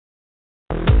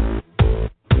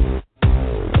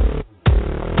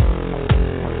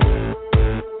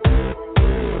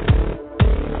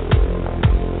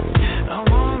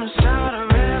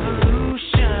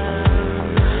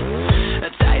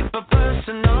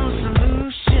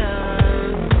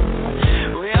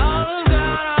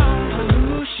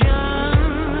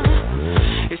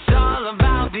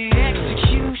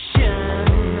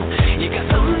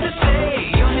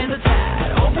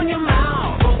 Open your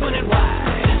mouth, open it wide.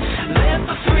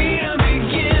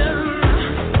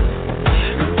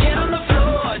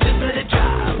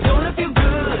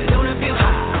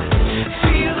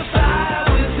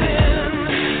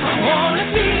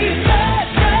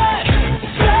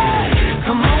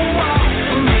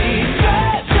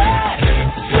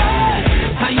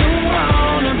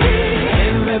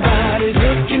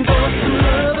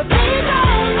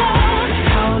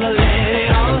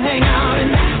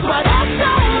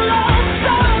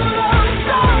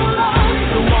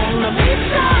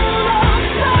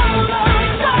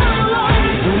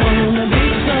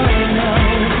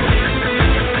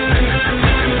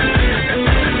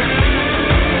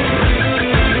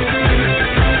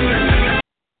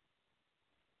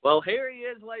 Well, here he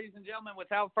is, ladies and gentlemen.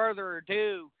 Without further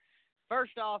ado,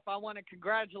 first off, I want to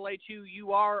congratulate you.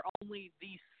 You are only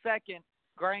the second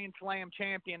Grand Slam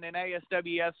champion in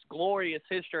ASWF's glorious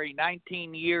history,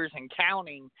 19 years and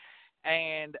counting.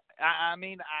 And, I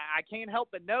mean, I can't help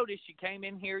but notice you came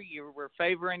in here, you were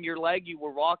favoring your leg, you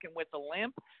were walking with a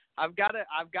limp. I've got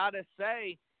to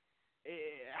say,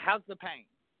 how's the pain?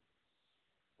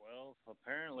 Well,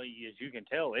 apparently, as you can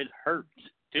tell, it hurts,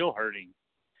 still hurting.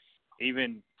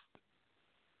 Even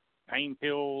pain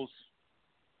pills,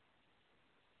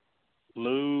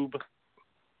 lube,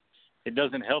 it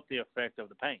doesn't help the effect of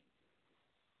the pain.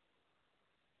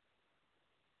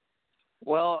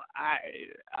 Well,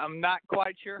 I'm not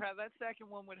quite sure how that second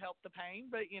one would help the pain,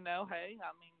 but, hey, I mean,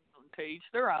 to each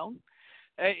their own.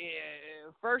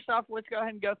 First off, let's go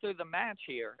ahead and go through the match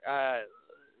here.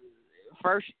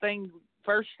 First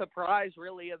surprise,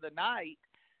 really, of the night,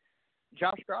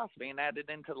 Josh Cross being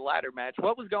added into the ladder match.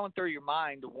 What was going through your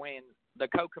mind when the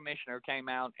co-commissioner came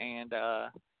out and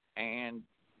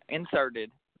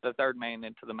inserted the third man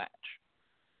into the match?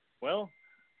 Well,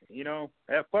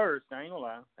 at first, I ain't gonna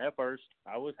lie, I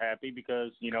was happy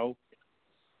because,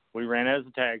 we ran as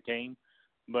a tag team,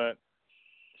 but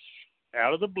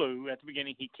out of the blue, at the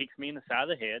beginning, he kicks me in the side of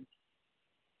the head,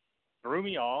 threw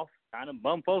me off, kind of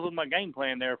bumfuzzled my game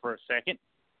plan there for a second,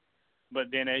 but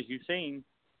then, as you've seen,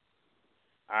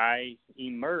 I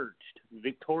emerged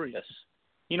victorious,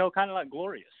 kind of like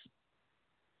Glorious.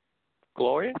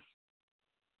 Glorious?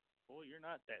 Well, you're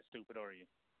not that stupid, are you?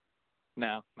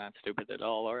 No, not stupid at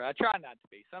all. Or I try not to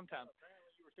be. Sometimes.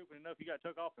 Apparently you were stupid enough you got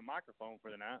took off the microphone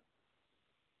for the night.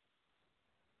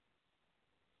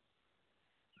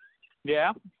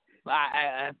 Yeah,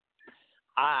 I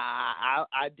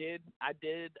did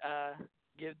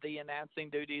give the announcing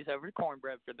duties over to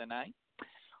Cornbread for the night,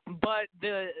 but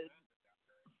the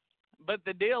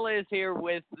deal is here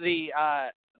with the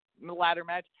ladder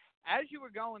match. As you were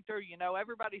going through,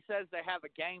 everybody says they have a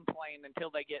game plan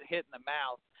until they get hit in the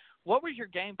mouth. What was your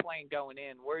game plan going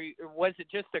in? Was it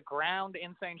just to ground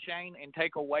Insane Shane and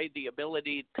take away the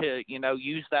ability to,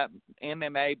 use that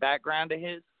MMA background of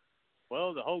his?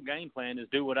 Well, the whole game plan is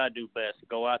do what I do best.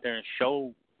 Go out there and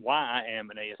show why I am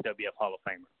an ASWF Hall of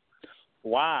Famer.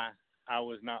 Why I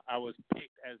was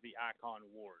picked as the Icon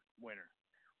Award winner.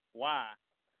 Why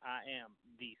I am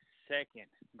the second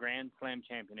Grand Slam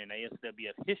champion in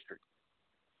ASWF history.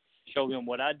 Show them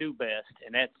what I do best,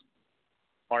 and that's,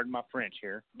 pardon my French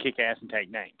here, kick ass and take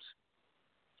names.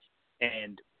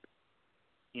 And,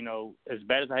 as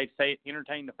bad as I hate to say it,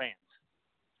 entertain the fans.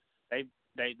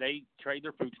 They trade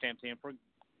their food stamps in for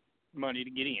money to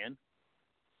get in.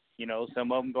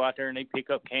 Some of them go out there and they pick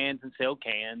up cans and sell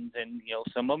cans, and,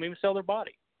 some of them even sell their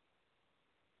body.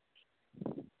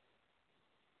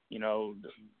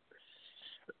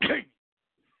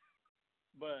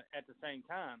 But at the same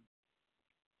time,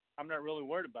 I'm not really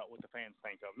worried about what the fans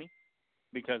think of me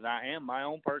because I am my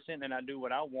own person and I do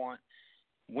what I want,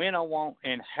 when I want,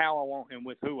 and how I want, and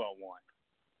with who I want.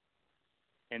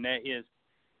 And that is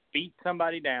beat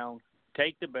somebody down,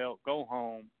 take the belt, go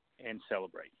home, and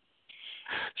celebrate.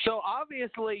 So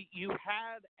obviously you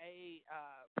had a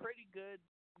pretty good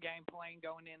game plan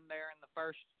going in there in the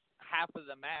first half of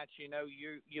the match.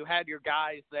 You had your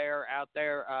guys out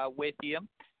there with you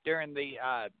during the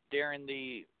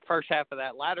first half of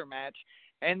that ladder match,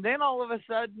 and then all of a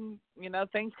sudden,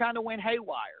 things kind of went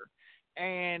haywire,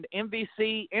 and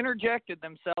MVC interjected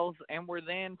themselves and were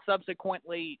then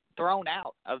subsequently thrown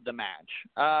out of the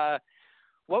match.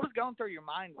 What was going through your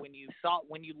mind when you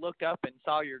looked up and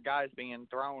saw your guys being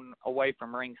thrown away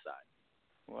from ringside?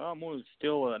 Well, I'm going to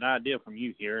steal an idea from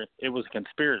you here. It was a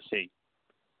conspiracy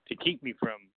to keep me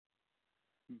from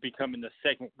becoming the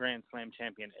second Grand Slam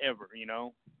champion ever,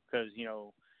 because,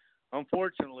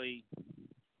 unfortunately,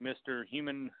 Mr.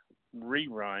 Human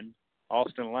Rerun,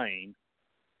 Austin Lane,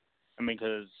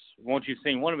 because once you've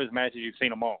seen one of his matches, you've seen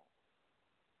them all.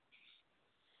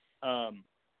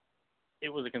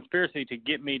 It was a conspiracy to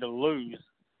get me to lose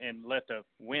and Letta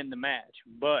win the match.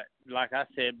 But, like I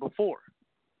said before,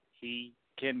 he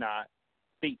cannot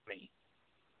beat me.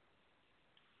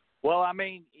 Well,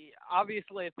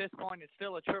 obviously at this point it's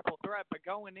still a triple threat, but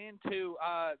going into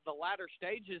the latter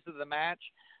stages of the match,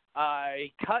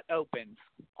 a cut opens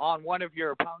on one of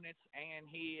your opponents, and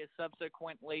he is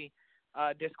subsequently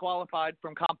disqualified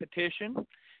from competition.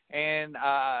 And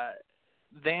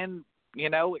then,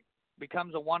 it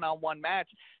becomes a one-on-one match.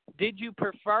 Did you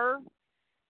prefer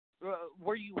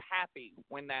were you happy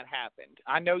when that happened?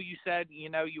 I know you said,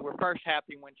 you were first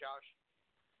happy when Josh.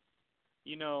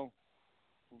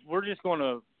 We're just going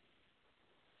to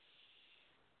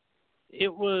 –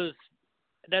 it was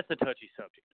that's a touchy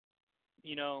subject.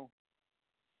 You know,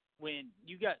 when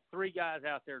you got three guys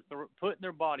out there putting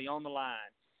their body on the line,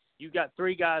 you got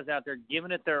three guys out there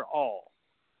giving it their all,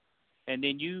 and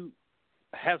then you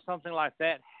have something like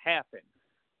that happen,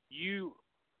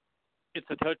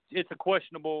 it's a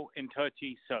questionable and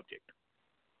touchy subject.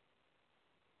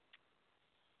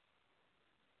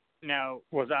 Now,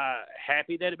 was I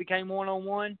happy that it became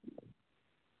one-on-one?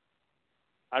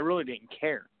 I really didn't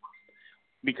care,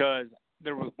 because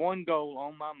there was one goal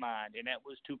on my mind, and that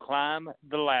was to climb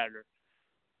the ladder,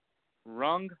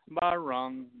 rung by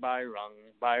rung by rung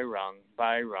by rung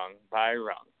by rung by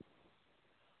rung,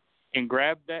 and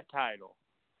grab that title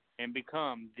and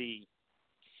become the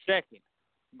second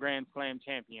Grand Slam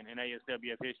champion in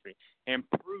ASWF history, and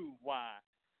prove why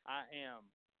I am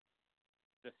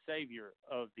the savior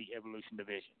of the Evolution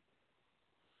division.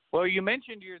 Well, you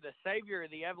mentioned you're the savior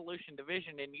of the Evolution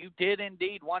division, and you did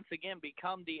indeed once again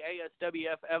become the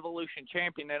ASWF Evolution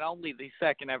champion and only the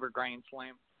second ever Grand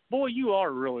Slam. Boy, you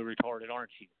are really retarded,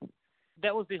 aren't you?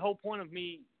 That was the whole point of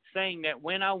me saying that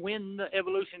when I win the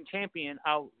Evolution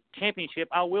championship,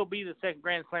 I will be the second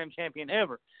Grand Slam champion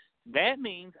ever. That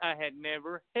means I had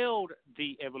never held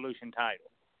the Evolution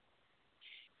title.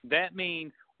 That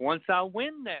means once I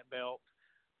win that belt,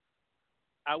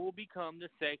 I will become the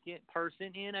second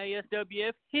person in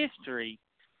ASWF history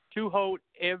to hold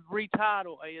every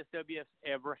title ASWF's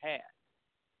ever had.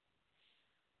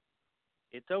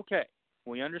 It's okay.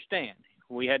 We understand.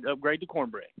 We had to upgrade the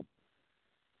cornbread.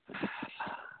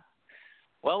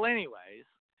 Well, anyways,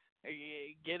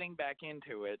 getting back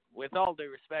into it, with all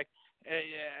due respect,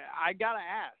 I got to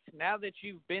ask, now that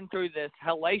you've been through this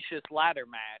hellacious ladder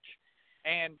match,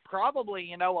 and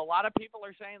probably, a lot of people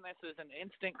are saying this is an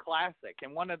instant classic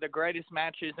and one of the greatest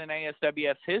matches in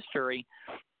ASWF's history,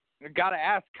 I got to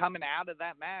ask, coming out of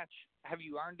that match, have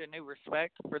you earned a new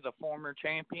respect for the former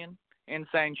champion,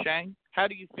 Insane Shane? How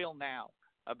do you feel now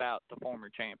about the former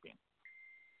champion?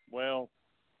 Well,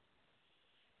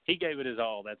 he gave it his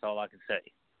all. That's all I can say.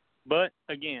 But,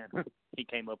 again, he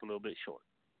came up a little bit short.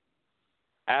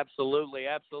 Absolutely,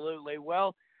 absolutely.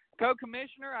 Well,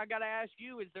 Co-Commissioner, I got to ask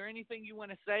you, is there anything you want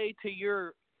to say to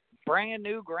your brand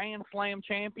new Grand Slam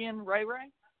champion, Ray Ray?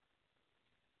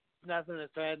 Nothing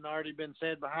that's hadn't already been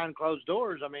said behind closed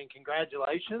doors. I mean,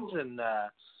 congratulations, and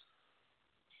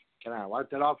can I wipe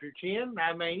that off your chin?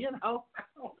 I mean,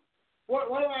 what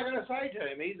am I going to say to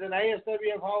him? He's an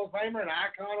ASWF Hall of Famer, an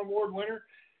Icon Award winner.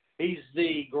 He's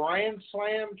the Grand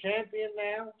Slam champion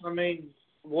now. I mean,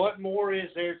 what more is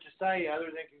there to say other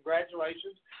than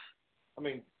congratulations? I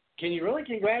mean, can you really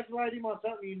congratulate him on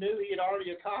something you knew he had already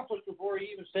accomplished before he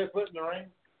even stepped foot in the ring?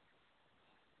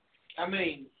 I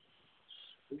mean,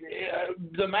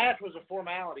 the match was a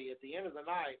formality. At the end of the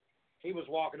night, he was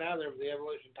walking out of there with the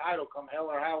Evolution title come hell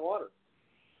or high water.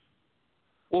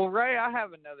 Well, Ray, I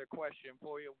have another question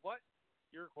for you.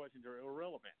 Your questions are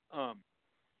irrelevant.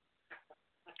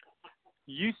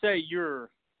 You say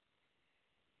you're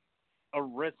a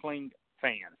wrestling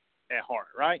fan at heart,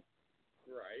 right?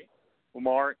 Right. Well,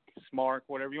 Mark, smart,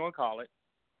 whatever you want to call it,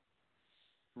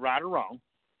 right or wrong.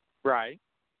 Right.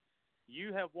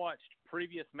 You have watched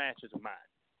previous matches of mine.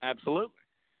 Absolutely.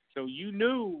 So you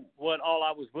knew what all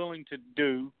I was willing to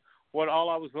do, what all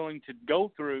I was willing to go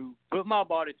through, put my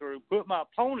body through, put my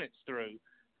opponents through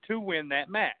to win that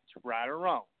match, right or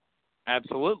wrong.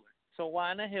 Absolutely. So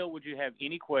why in the hell would you have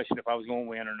any question if I was going to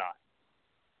win or not?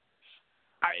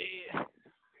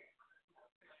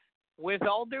 With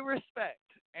all due respect,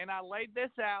 and I laid this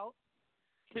out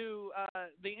to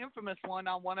the infamous one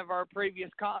on one of our previous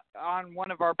podcasts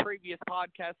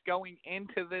going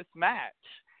into this match,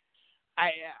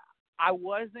 I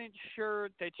wasn't sure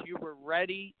that you were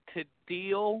ready to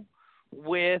deal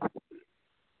with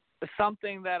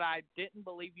something that I didn't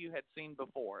believe you had seen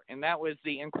before, and that was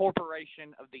the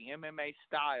incorporation of the MMA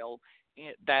style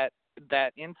that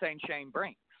Insane Shane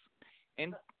brings.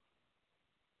 And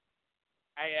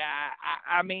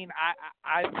I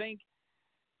think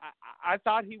I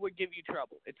thought he would give you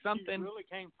trouble. It's something. You really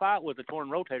can't fight with a torn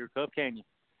rotator cuff, can you?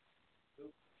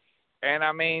 And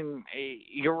I mean,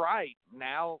 you're right.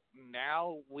 Now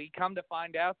we come to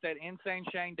find out that Insane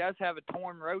Shane does have a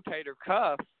torn rotator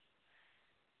cuff.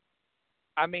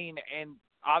 I mean, and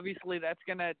obviously that's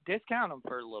going to discount him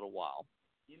for a little while.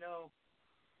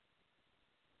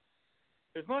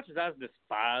 As much as I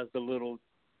despise the little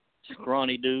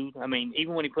scrawny dude, I mean,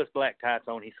 even when he puts black tights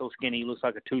on, he's so skinny he looks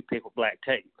like a toothpick with black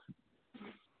tape.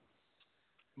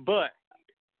 But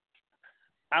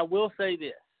I will say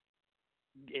this.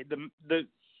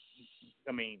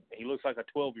 I mean, he looks like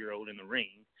a 12-year-old in the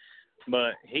ring,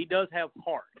 but he does have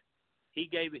heart. He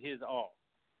gave it his all.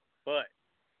 But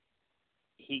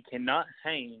he cannot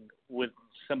hang with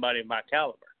somebody of my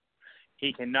caliber.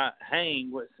 He cannot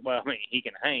hang with, well, I mean, he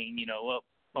can hang, up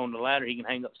on the ladder. He can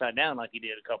hang upside down like he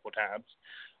did a couple times.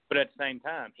 But at the same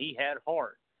time, he had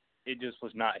heart. It just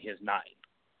was not his night.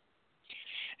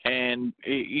 And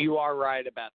you are right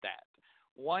about that.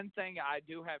 One thing I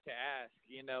do have to ask,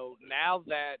 now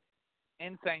that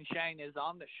Insane Shane is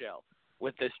on the shelf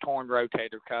with this torn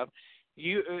rotator cuff,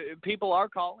 people are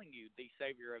calling you the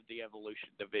savior of the Evolution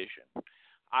division.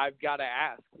 I've got to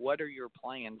ask, what are your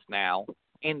plans now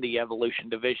in the Evolution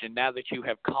division now that you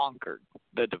have conquered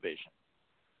the division?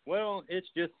 Well, it's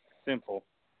just simple.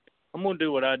 I'm going to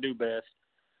do what I do best.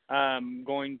 I'm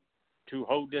going to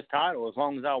hold this title as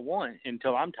long as I want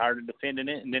until I'm tired of defending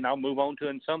it, and then I'll move on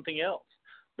to something else.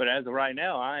 But as of right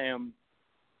now, I am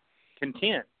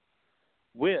content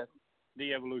with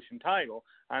the Evolution title.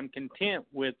 I'm content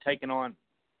with taking on,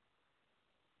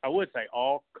 I would say,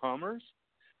 all comers,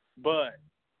 but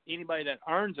anybody that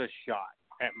earns a shot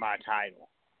at my title.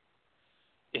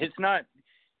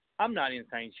 I'm not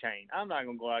Insane Shane. I'm not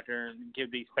going to go out there and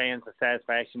give these fans the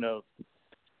satisfaction of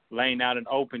laying out an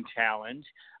open challenge.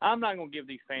 I'm not going to give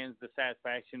these fans the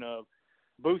satisfaction of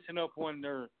boosting up one of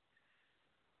their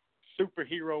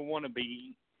superhero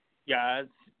wannabe guys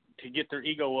to get their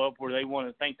ego up where they want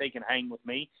to think they can hang with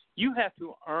me. You have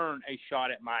to earn a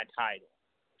shot at my title.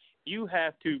 You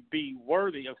have to be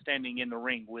worthy of standing in the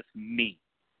ring with me.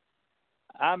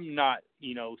 I'm not,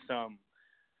 some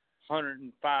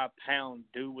 105-pound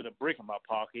dude with a brick in my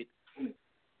pocket.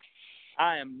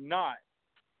 I am not.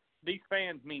 These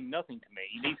fans mean nothing to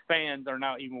me. These fans are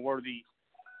not even worthy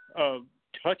of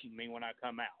touching me when I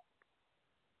come out.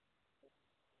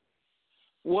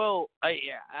 Well,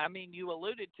 yeah, I mean, you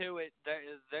alluded to it.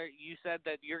 You said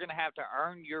that you're going to have to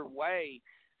earn your way.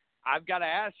 I've got to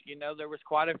ask, there was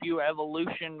quite a few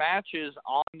Evolution matches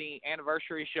on the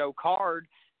Anniversary show card,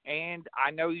 and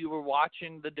I know you were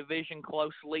watching the division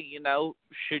closely,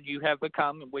 should you have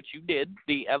become, which you did,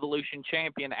 the Evolution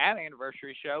Champion at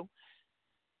Anniversary show.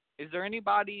 Is there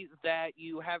anybody that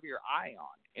you have your eye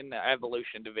on in the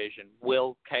Evolution division?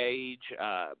 Will Cage,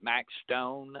 Max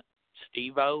Stone,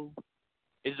 Steve-O?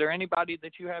 Is there anybody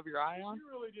that you have your eye on? You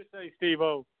really just say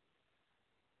Steve-O.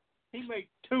 He makes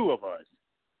two of us.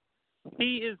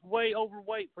 He is way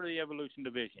overweight for the Evolution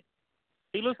division.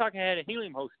 He looks like he had a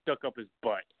helium hose stuck up his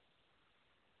butt.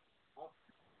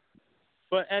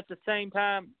 But at the same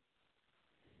time,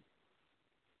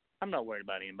 I'm not worried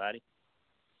about anybody.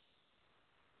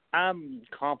 I'm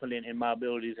confident in my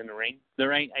abilities in the ring.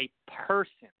 There ain't a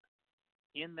person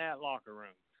in that locker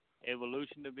room,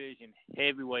 Evolution division,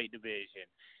 heavyweight division,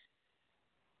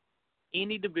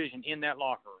 any division in that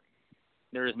locker room,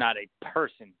 there is not a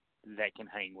person that can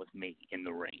hang with me in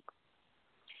the ring.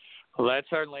 Well, that's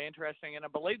certainly interesting, and I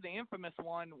believe the infamous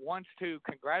one wants to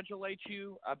congratulate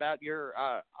you about your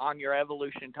on your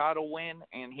Evolution title win,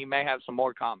 and he may have some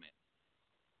more comments.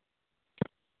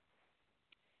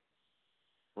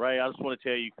 Ray, I just want to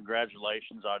tell you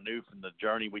congratulations. I knew from the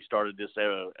journey we started this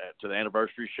to the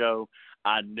Anniversary show,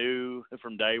 I knew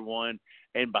from day one,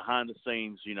 and behind the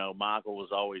scenes, Michael was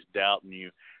always doubting you,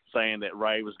 saying that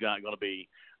Ray was not going to be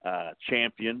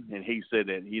champion, and he said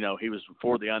that, he was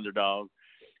for the underdog.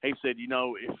 He said,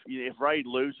 if Ray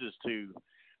loses to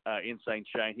Insane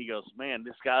Shane, he goes, man,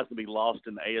 this guy's going to be lost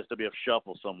in the ASWF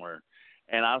shuffle somewhere.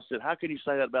 And I said, how can you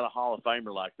say that about a Hall of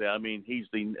Famer like that? I mean, he's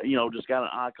just got an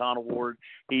icon award.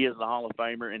 He is a Hall of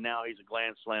Famer, and now he's a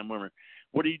Grand Slam winner.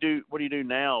 What do you do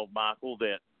now, Michael,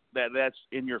 that's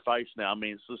in your face now? I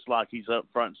mean, it's just like he's up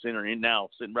front and center and now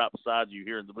sitting right beside you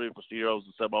here in the beautiful studios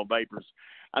and Sub on Vapors.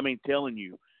 I mean, telling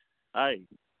you, hey,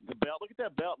 the belt, look at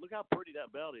that belt. Look how pretty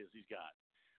that belt is he's got.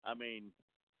 I mean,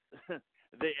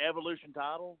 the Evolution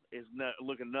title is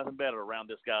looking nothing better around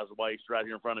this guy's waist right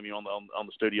here in front of you on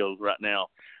the studios right now,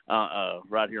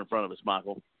 right here in front of us,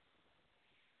 Michael.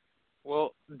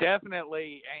 Well,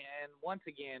 definitely, and once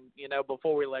again,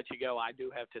 before we let you go, I do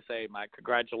have to say my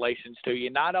congratulations to you,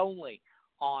 not only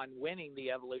on winning the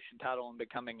Evolution title and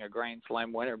becoming a Grand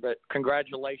Slam winner, but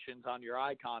congratulations on your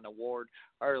Icon Award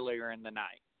earlier in the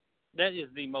night. That is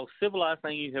the most civilized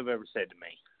thing you have ever said to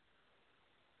me.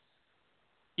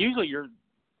 Usually you're,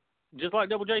 just like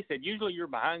Double J said, usually you're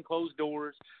behind closed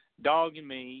doors, dogging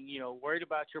me, worried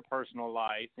about your personal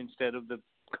life instead of the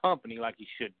company like you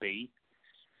should be.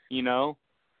 I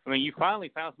mean, you finally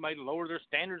found somebody to lower their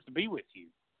standards to be with you.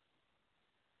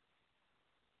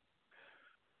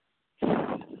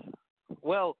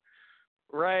 Well,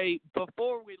 Ray,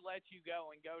 before we let you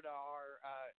go and go to our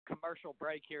commercial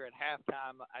break here at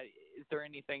halftime, is there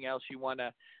anything else you want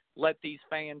to let these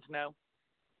fans know?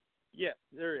 Yes,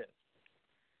 there is.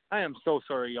 I am so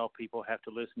sorry y'all people have to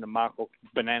listen to Michael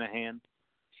Bananahan.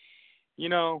 You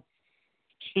know,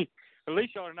 at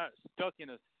least y'all are not stuck in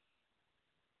a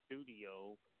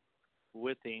studio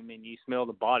with him and you smell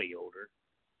the body odor.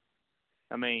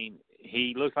 I mean,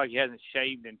 he looks like he hasn't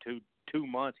shaved in two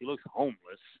months. He looks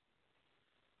homeless.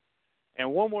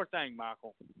 And one more thing,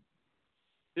 Michael.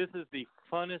 This is the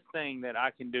funnest thing that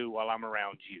I can do while I'm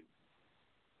around you.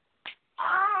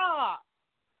 Ah!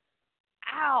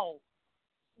 Ow!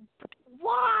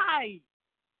 Why?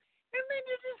 And then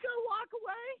you're just going to walk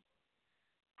away?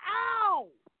 Ow!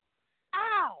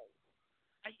 Ow!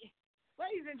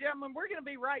 Ladies and gentlemen, we're going to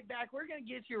be right back. We're going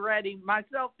to get you ready.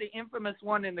 Myself, the infamous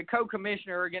one, and the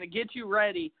co-commissioner are going to get you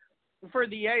ready for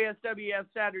the ASWF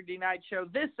Saturday Night Show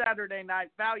this Saturday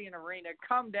night, Valiant Arena.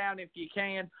 Come down if you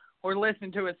can, or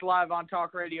listen to us live on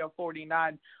Talk Radio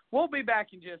 49. We'll be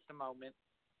back in just a moment.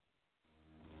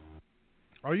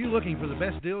 Are you looking for the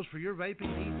best deals for your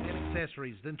vaping needs and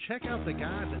accessories? Then check out the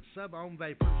guys at Sub-Ohm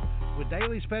Vapors. With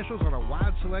daily specials on a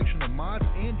wide selection of mods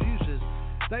and juices,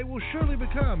 they will surely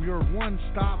become your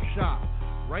one-stop shop.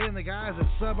 Ray and the guys at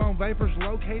Sub-Ohm Vapors,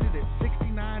 located at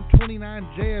 6929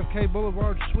 JFK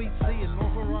Boulevard, Suite C in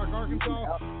North Rock,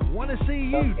 Arkansas, want to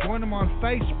see you. Join them on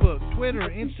Facebook,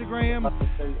 Twitter, Instagram,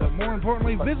 but more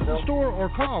importantly, visit the store or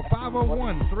call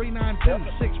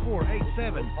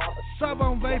 501-392-6487.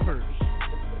 Sub-Ohm Vapors.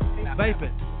 Vape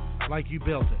it like you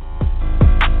built it.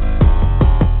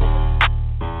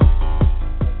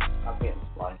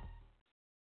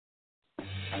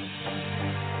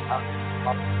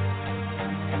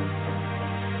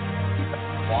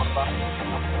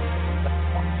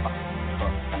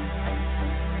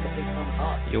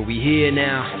 Yo, we here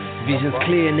now, vision's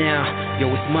clear now. Yo,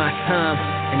 it's my time,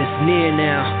 and it's near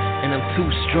now. And I'm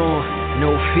too strong,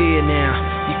 no fear now.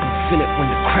 You can feel it when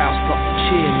the crowd starts to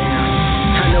cheer now.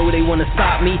 I know they wanna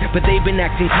stop me, but they've been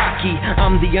acting cocky.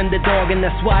 I'm the underdog and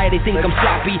that's why they think I'm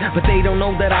sloppy. But they don't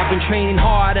know that I've been training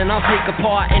hard, and I'll take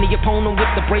apart any opponent with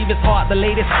the bravest heart, the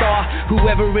latest star.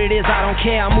 Whoever it is, I don't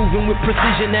care, I'm moving with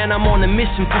precision and I'm on a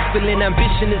mission. Fulfilling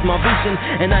ambition is my vision,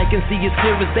 and I can see it's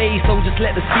clear as day, so just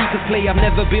let the speakers play. I've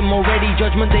never been more ready,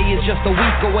 Judgment Day is just a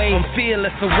week away. I'm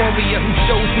fearless, a warrior who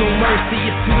shows no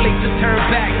mercy. It's too late to turn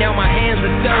back, now my hands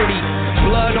are dirty.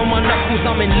 Blood on my knuckles,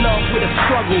 I'm in love with a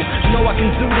struggle. Know I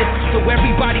can do this, so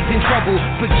everybody's in trouble.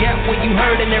 Forget what you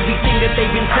heard and everything that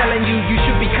they've been telling you. You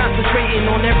should be concentrating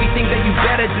on everything that you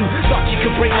better do. Thought you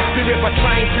could break my spirit by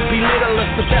trying to belittle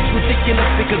us, but that's ridiculous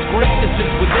because greatness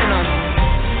is within us.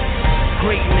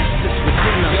 Greatness is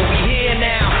within us. Yo, we here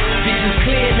now, vision's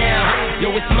clear now.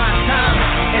 Yo, it's my time,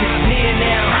 and it's near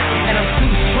now. And I'm too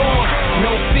strong,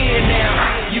 no fear now.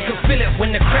 You can feel it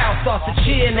when the crowd starts to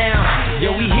cheer now.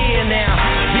 Yo, we here now,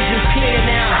 vision's clear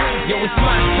now. Yo, it's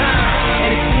my time,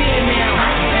 and it's near now.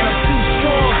 And I'm too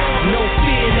strong, no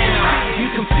fear now.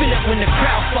 You can feel it when the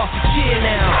crowd starts to cheer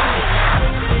now.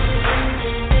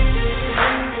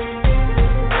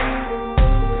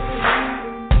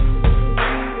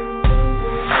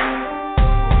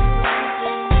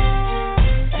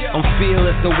 I'm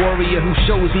fearless, a warrior who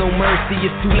shows no mercy.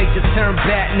 It's too late to turn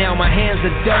back now, my hands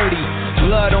are dirty.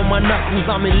 Blood on my knuckles,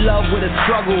 I'm in love with a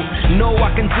struggle. Know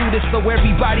I can do this, so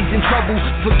everybody's in trouble.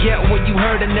 Forget what you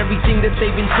heard and everything that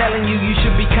they've been telling you. You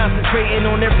should be concentrating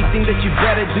on everything that you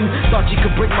better do. Thought you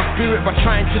could break my spirit by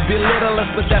trying to belittle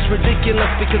us, but that's ridiculous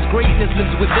because greatness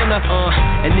lives within us.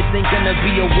 And this ain't gonna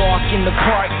be a walk in the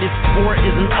park. This sport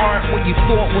is an art. What you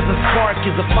thought was a spark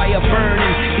is a fire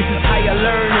burning. This is higher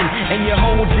learning, and your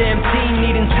whole damn team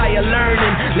need entire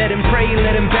learning. Let him pray,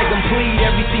 let him beg and plead.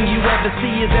 Everything you ever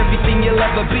see is everything you'll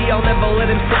ever be. I'll never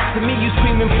let him step to me. You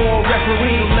screaming for a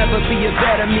referee. There'll never be a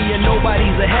better me, and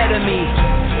nobody's ahead of me.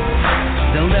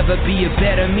 There'll never be a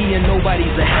better me, and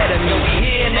nobody's ahead of me. Yo, we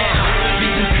here now,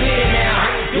 vision's clear now.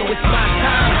 Yo, it's my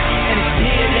time, and it's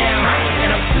here now.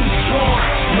 And I'm too strong,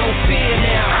 no fear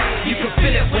now. You can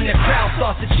feel it when the crowd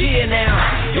starts to cheer now.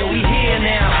 Yo, we here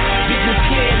now, vision's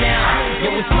clear now.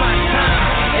 Yo, it's my time,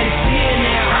 and it's here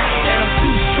now. And I'm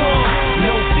too strong,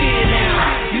 no fear now.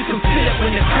 You can feel it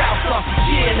when the crowd starts to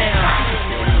cheer now.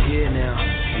 Yo, we here now,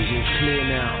 vision's clear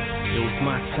now. Yo, it's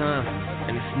my time,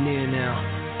 and it's near now.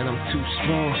 And I'm too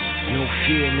strong, no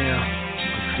fear now. You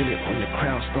can feel it when the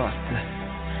crowd starts to.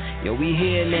 Yo, we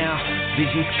here now,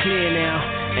 vision's clear now.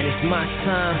 And it's my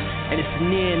time, and it's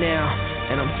near now.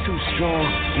 And I'm too strong,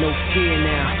 no fear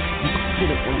now. You can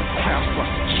feel it when the crowd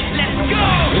starts to cheer. Let's go!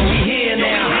 Yo, we here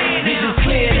now, vision's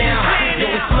clear now.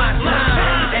 Yo, it's my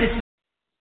time, and it's.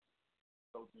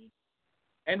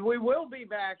 And we will be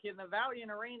back in the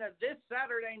Valiant Arena this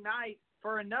Saturday night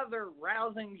for another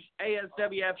rousing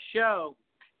ASWF show.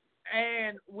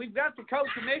 And we've got the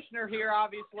co-commissioner here,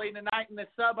 obviously, tonight in the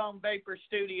Sub-Ohm Vapor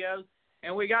Studios,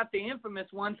 and we got the infamous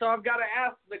one. So I've got to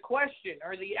ask the question,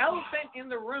 or the elephant in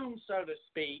the room, so to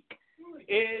speak,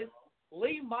 is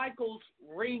Lee Michaels'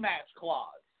 rematch clause.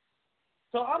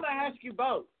 So I'm going to ask you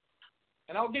both,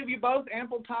 and I'll give you both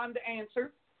ample time to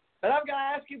answer, but I've got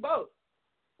to ask you both.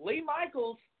 Lee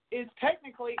Michaels is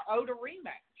technically owed a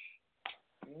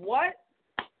rematch. What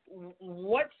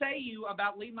say you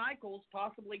about Lee Michaels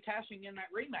possibly cashing in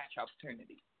that rematch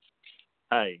opportunity?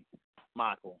 Hey,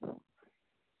 Michael,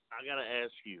 I got to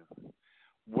ask you,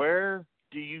 where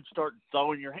do you start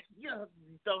throwing your hands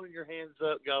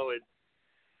up going,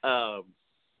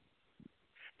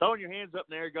 throwing your hands up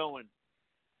in there going,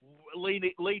 Lee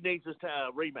needs this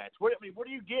rematch. What are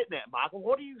you getting at, Michael?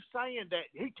 What are you saying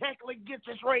that he technically gets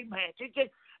this rematch?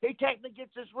 He technically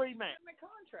gets this rematch. It's in the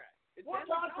contract. What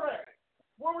contract?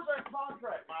 What was that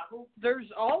contract, Michael?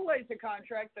 There's always a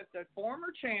contract that the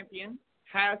former champion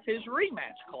has his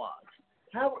rematch clause.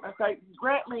 Okay,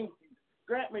 grant me,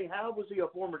 how was he a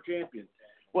former champion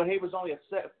when he was only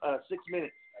 6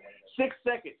 minutes? 6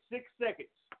 seconds. 6 seconds.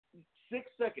 6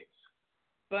 seconds.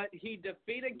 But he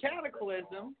defeated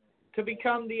Cataclysm to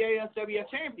become the ASWF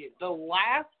champion. The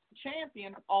last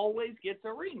champion always gets a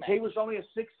rematch. He was only a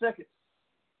 6 seconds.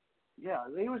 Yeah,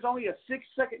 he was only a 6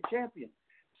 second champion.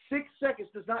 6 seconds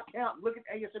does not count. Look at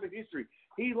ASWF history.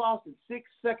 He lost in 6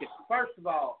 seconds. First of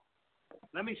all,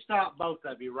 let me stop both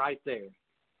of you right there.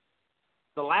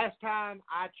 The last time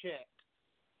I checked,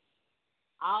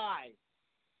 I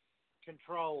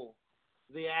control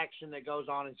the action that goes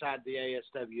on inside the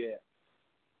ASWF,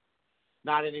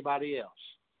 not anybody else.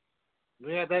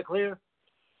 We have that clear?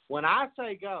 When I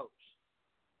say goes,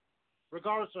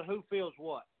 regardless of who feels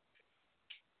what.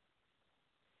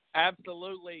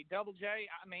 Absolutely. Double J,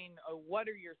 I mean, what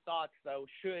are your thoughts, though,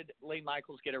 should Lee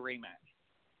Michaels get a rematch?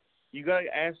 You got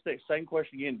to ask that same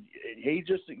question again. He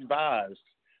just advised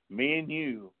me and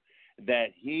you that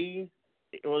he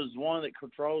was one that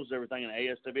controls everything in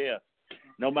ASWF.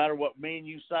 No matter what me and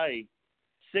you say,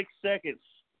 6 seconds,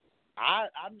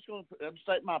 I'm just going to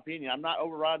state my opinion. I'm not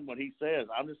overriding what he says.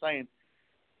 I'm just saying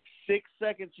 6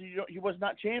 seconds, he was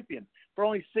not champion. For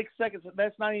only 6 seconds,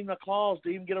 that's not even a clause to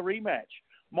even get a rematch.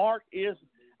 Mark is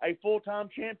a full-time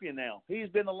champion now. He's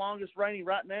been the longest reigning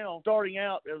right now, starting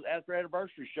out after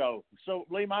Anniversary show. So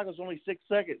Lee Michaels only 6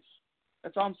 seconds.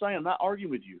 That's all I'm saying. I'm not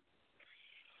arguing with you.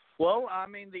 Well, I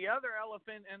mean, the other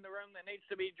elephant in the room that needs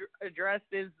to be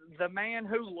addressed is the man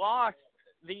who lost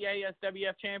the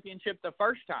ASWF Championship the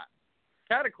first time,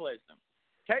 Cataclysm.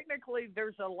 Technically,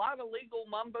 there's a lot of legal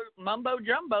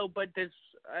mumbo-jumbo, but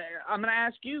I'm going to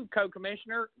ask you,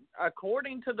 Co-Commissioner,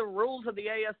 according to the rules of the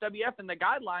ASWF and the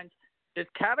guidelines, does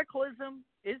Cataclysm,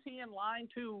 is he in line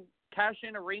to cash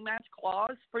in a rematch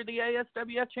clause for the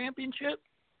ASWF Championship?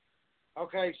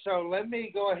 Okay, so let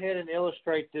me go ahead and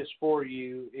illustrate this for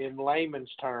you in layman's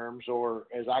terms, or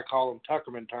as I call them,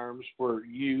 Tuckerman terms, for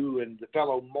you and the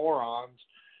fellow morons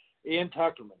in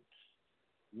Tuckerman.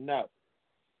 No.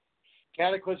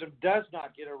 Cataclysm does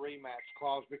not get a rematch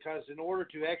clause because in order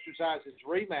to exercise his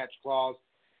rematch clause,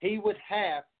 he would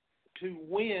have to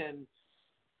win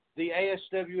the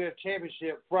ASWF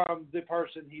Championship from the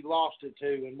person he lost it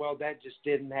to, and, well, that just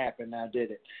didn't happen now,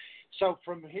 did it? So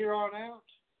from here on out,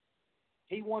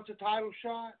 he wants a title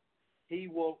shot, he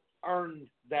will earn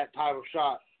that title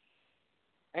shot.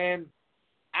 And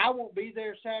I won't be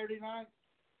there Saturday night.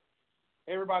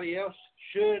 Everybody else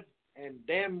should and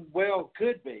damn well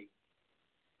could be.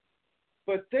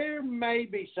 But there may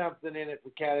be something in it for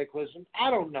Cataclysm. I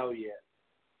don't know yet.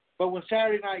 But when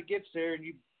Saturday night gets there and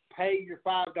you pay your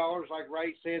 $5, like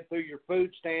Ray said, through your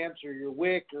food stamps or your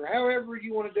WIC or however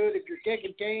you want to do it, if you're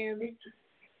kicking candy,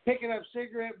 picking up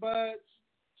cigarette butts,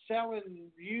 selling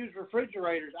used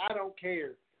refrigerators, I don't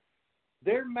care.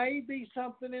 There may be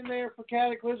something in there for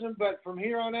Cataclysm, but from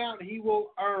here on out, he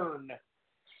will earn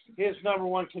his number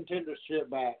one contendership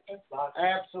back.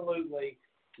 Absolutely.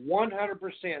 100%.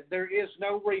 There is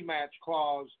no rematch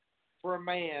clause for a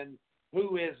man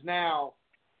who is now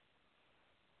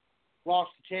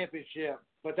lost the championship,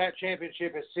 but that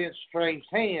championship has since changed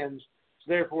hands, so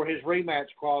therefore his rematch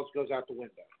clause goes out the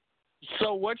window.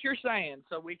 So what you're saying,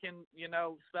 so we can,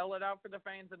 spell it out for the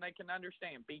fans and they can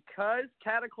understand, because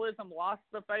Cataclysm lost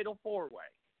the Fatal 4-Way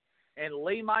and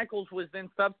Lee Michaels was then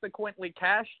subsequently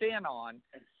cashed in on.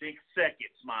 In 6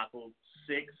 seconds, Michael.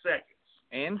 6 seconds.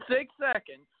 In 6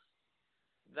 seconds,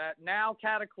 that now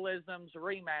Cataclysm's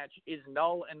rematch is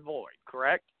null and void,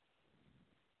 correct?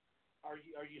 Are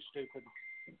you stupid?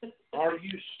 Are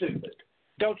you stupid?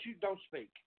 Don't speak.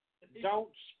 Don't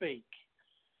speak.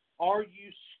 Are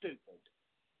you stupid?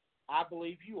 I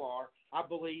believe you are. I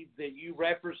believe that you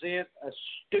represent a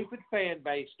stupid fan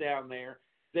base down there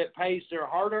that pays their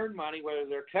hard-earned money, whether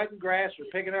they're cutting grass or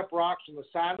picking up rocks on the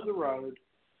side of the road.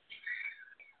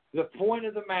 The point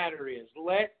of the matter is,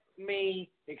 let me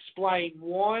explain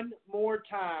one more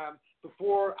time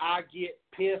before I get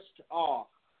pissed off,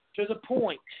 to the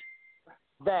point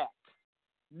that,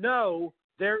 no,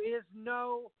 there is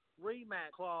no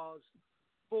rematch clause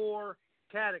for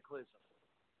Cataclysm.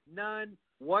 None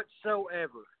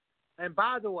whatsoever. And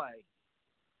by the way,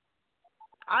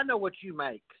 I know what you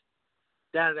make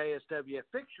down at ASWF.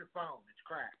 Fix your phone. It's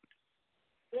cracked.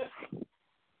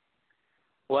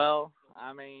 Well,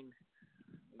 I mean,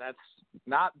 that's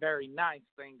not very nice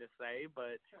thing to say,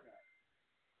 but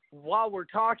while we're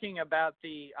talking about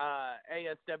the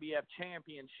ASWF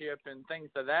Championship and things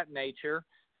of that nature,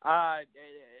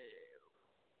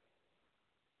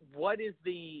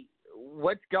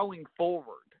 what's going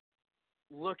forward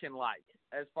looking like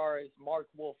as far as Mark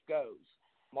Wolf goes?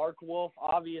 Mark Wolf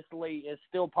obviously is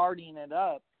still partying it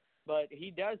up, but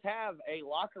he does have a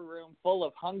locker room full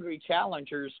of hungry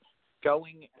challengers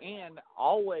going in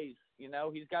always. You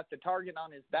know, he's got the target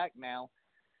on his back now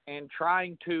and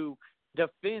trying to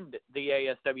defend the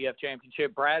ASWF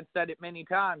Championship. Brad said it many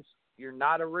times. You're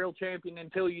not a real champion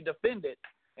until you defend it,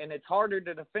 and it's harder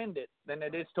to defend it than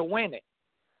it is to win it.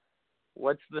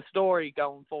 What's the story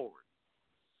going forward?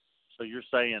 So you're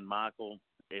saying, Michael,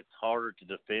 it's harder to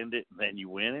defend it than you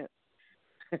win it?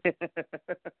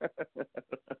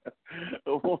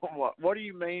 What do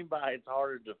you mean by it's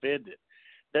harder to defend it?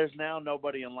 There's now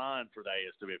nobody in line for the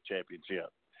ASWF Championship.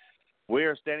 We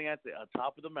are standing at the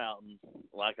top of the mountain,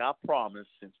 like I promised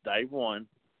since day one,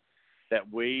 that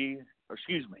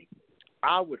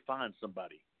I would find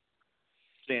somebody.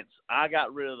 Since I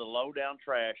got rid of the low-down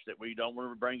trash that we don't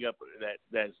want to bring up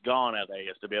that's gone out of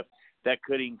the ASWF, that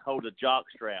could even hold a jock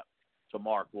strap to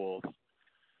Mark Wolf,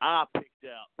 I picked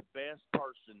out the best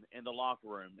person in the locker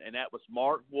room, and that was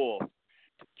Mark Wolf,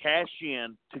 to cash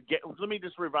in, to get – let me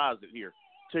just revise it here.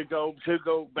 To go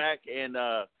back and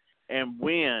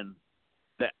win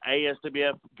the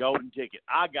ASWF golden ticket.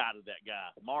 I got it, that guy,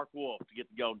 Mark Wolf, to get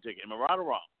the golden ticket. Am I right or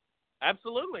wrong?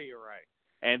 Absolutely, you're right.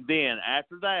 And then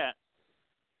after that,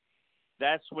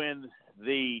 that's when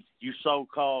you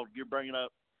so-called, you're bringing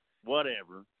up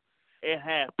whatever, it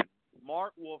happened.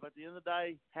 Mark Wolf, at the end of the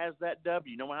day, has that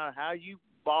W. No matter how you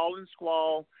bawl and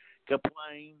squall,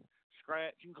 complain,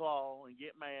 scratch and claw, and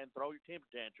get mad, throw your temper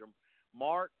tantrum,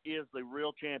 Mark is the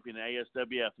real champion in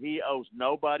ASWF. He owes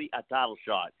nobody a title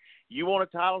shot. You want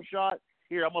a title shot?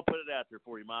 Here, I'm going to put it out there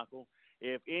for you, Michael.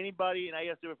 If anybody in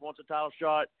ASWF wants a title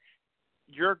shot,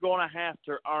 you're going to have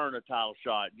to earn a title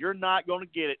shot. You're not going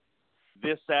to get it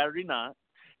this Saturday night.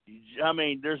 I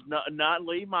mean, there's not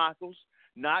Lee Michaels,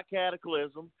 not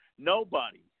Cataclysm,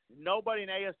 nobody in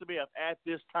ASWF at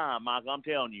this time, Michael, I'm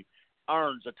telling you,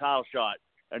 earns a title shot.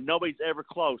 And nobody's ever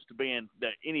close to being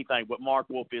anything what Mark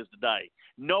Wolf is today.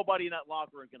 Nobody in that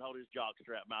locker room can hold his jock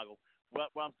strap, Michael. What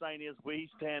I'm saying is we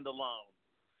stand alone.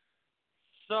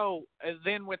 So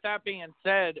then with that being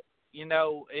said, you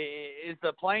know, is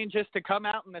the plan just to come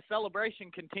out and the celebration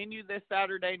continue this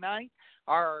Saturday night?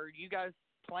 Or are you guys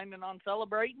planning on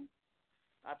celebrating?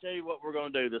 I'll tell you what we're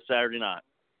going to do this Saturday night.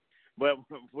 Well,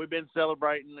 we've been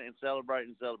celebrating.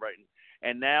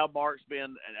 And now Mark's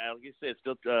been, like you said,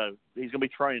 still he's going to be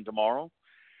training tomorrow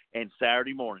and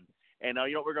Saturday morning. And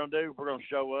you know what we're going to do? We're going to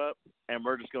show up, and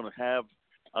we're just going to have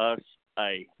us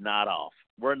a night off.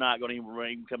 We're not going to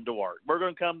even come to work. We're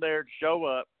going to come there to show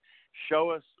up,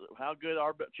 show us how good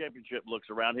our championship looks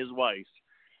around his waist,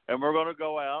 and we're going to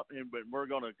go out and we're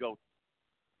going to go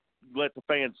let the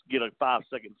fans get a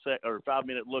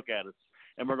 5-minute look at us.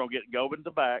 And we're going to go in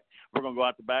the back. We're going to go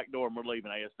out the back door, and we're leaving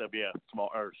ASWF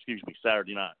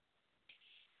Saturday night.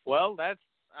 Well, I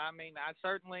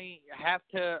certainly have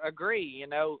to agree. You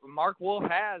know, Mark Wolf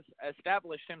has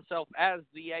established himself as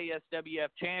the ASWF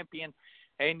champion,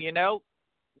 and you know,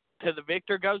 to the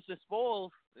victor goes the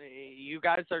spoils. You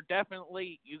guys are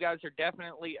definitely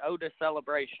owed a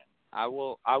celebration. I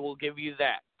will give you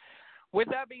that. With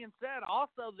that being said,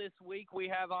 also this week we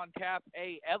have on tap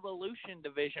a Evolution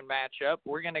Division matchup.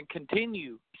 We're going to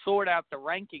continue sort out the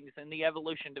rankings in the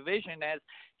Evolution Division as,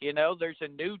 you know, there's a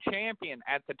new champion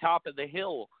at the top of the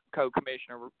hill,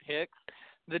 Co-Commissioner Hicks.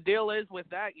 The deal is with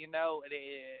that, you know,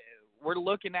 we're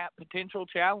looking at potential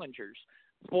challengers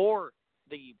for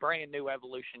the brand new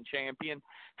Evolution champion.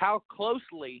 How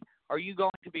closely are you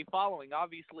going to be following?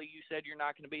 Obviously, you said you're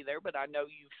not going to be there, but I know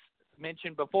you've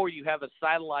mentioned before, you have a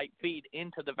satellite feed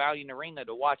into the Valiant Arena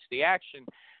to watch the action.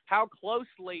 How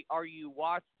closely are you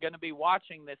going to be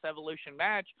watching this Evolution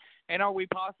match, and are we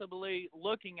possibly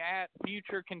looking at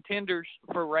future contenders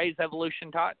for Ray's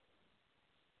Evolution title?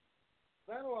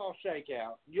 That'll all shake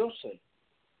out. You'll see.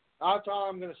 That's all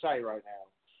I'm going to say right now.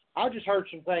 I just heard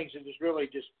some things that just really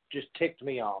just ticked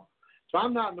me off. So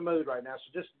I'm not in the mood right now.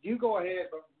 So just you go ahead,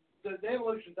 but the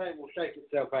Evolution thing will shake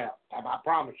itself out. I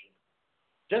promise you.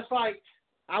 Just like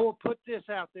I will put this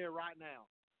out there right now.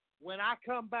 When I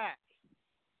come back,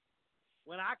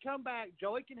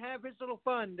 Joey can have his little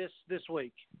fun this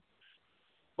week.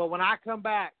 But when I come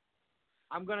back,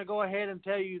 I'm going to go ahead and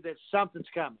tell you that something's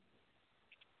coming.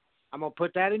 I'm going to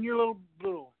put that in your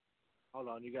little hold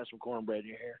on, you got some cornbread in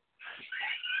your hair.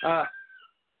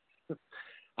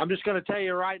 I'm just going to tell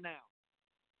you right now.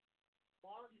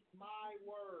 Mark my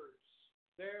words.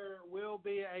 There will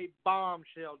be a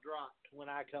bombshell dropped when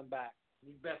I come back.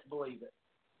 You best believe it.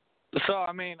 So,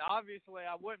 I mean, obviously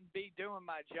I wouldn't be doing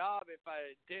my job if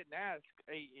I didn't ask.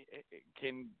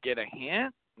 Can get a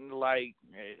hint?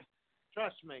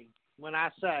 Trust me when I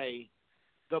say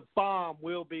the bomb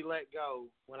will be let go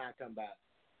when I come back.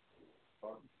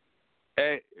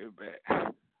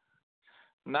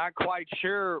 Not quite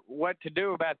sure what to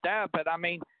do about that, but I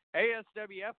mean,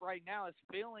 ASWF right now is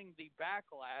feeling the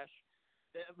backlash.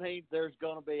 That means there's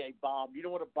going to be a bomb. You know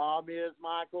what a bomb is,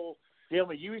 Michael? Tell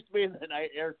me, you used to be in the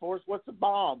Air Force. What's a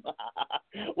bomb?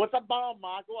 What's a bomb,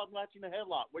 Michael? I'm got you in a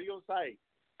headlock. What are you going to say?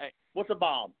 Hey, what's a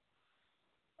bomb?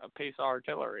 A piece of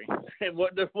artillery. And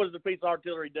what does a piece of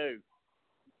artillery do?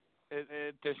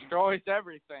 It destroys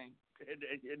everything.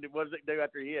 And what does it do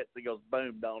after it hits? It goes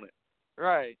boom, don't it?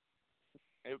 Right.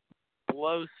 It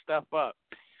blows stuff up.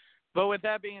 But with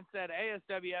that being said,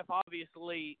 ASWF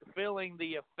obviously feeling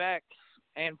the effects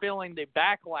and feeling the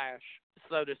backlash,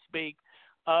 so to speak,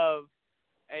 of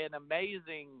an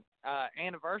amazing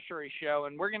anniversary show.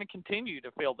 And we're going to continue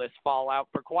to feel this fallout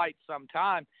for quite some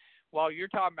time. While you're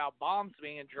talking about bombs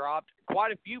being dropped,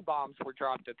 quite a few bombs were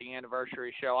dropped at the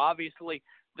anniversary show. Obviously,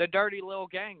 the Dirty Little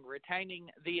Gang retaining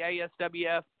the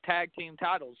ASWF Tag Team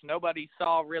titles. Nobody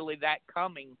saw really that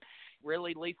coming.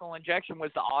 Really, Lethal Injection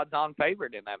was the odds-on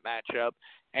favorite in that matchup.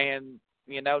 And,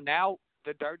 you know, now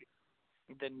the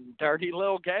Dirty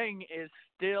Little Gang is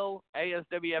still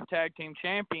ASWF Tag Team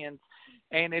Champions.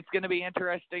 And it's going to be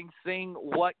interesting seeing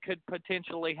what could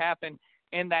potentially happen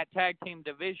in that tag team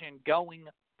division going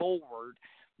forward.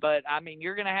 But, I mean,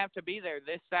 you're going to have to be there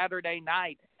this Saturday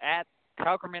night at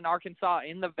Tuckerman, Arkansas,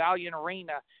 in the Valiant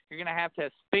Arena. You're going to have to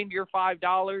spend your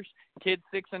 $5. Kids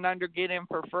 6 and under get in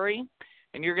for free.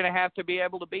 And you're going to have to be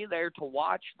able to be there to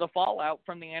watch the fallout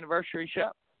from the anniversary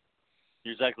show.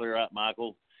 You're exactly right,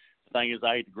 Michael. The thing is,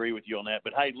 I hate to agree with you on that.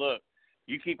 But, hey, look,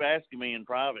 you keep asking me in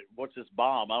private, what's this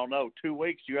bomb? I don't know. 2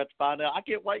 weeks, you have to find out. I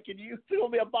can't wait. Can you? It's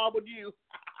going to be a bomb with you.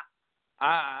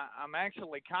 I'm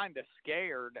actually kind of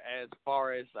scared as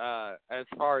far as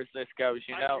this goes.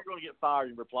 You know, you're going to get fired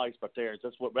and replaced by Terrence.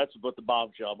 That's what the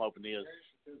bombshell I'm hoping is.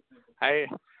 Hey,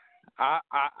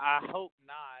 I hope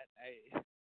not. Hey,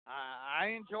 I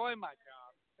enjoy my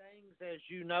job. Things as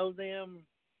you know them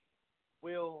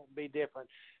will be different.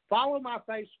 Follow my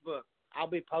Facebook. I'll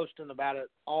be posting about it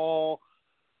all.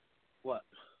 What?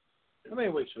 How many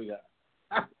weeks we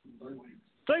got?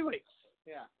 3 weeks.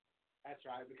 Yeah. That's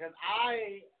right, because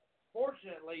I,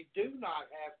 fortunately, do not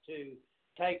have to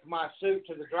take my suit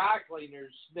to the dry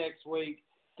cleaners next week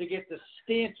to get the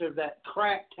stench of that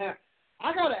crap.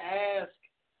 I got to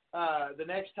ask the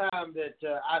next time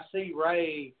that I see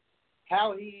Ray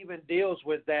how he even deals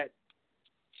with that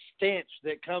stench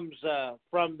that comes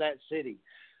from that city.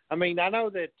 I mean, I know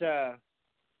that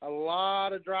a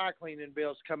lot of dry cleaning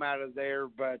bills come out of there,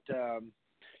 but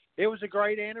it was a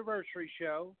great anniversary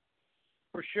show.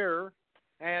 For sure.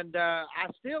 And I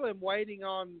still am waiting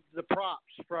on the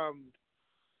props from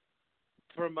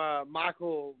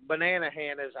Michael Banana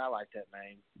Hand, as I like that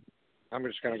name. I'm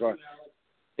just going to go.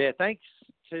 Yeah, thanks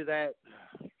to that.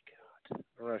 Oh, God,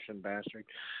 Russian bastard.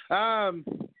 I'm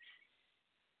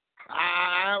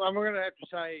going to have to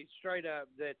say straight up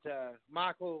that,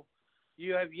 Michael,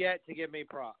 you have yet to give me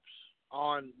props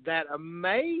on that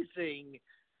amazing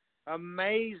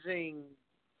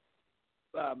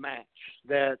match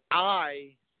that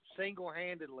I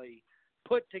single-handedly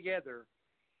put together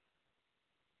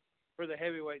for the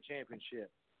heavyweight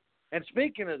championship. And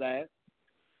speaking of that,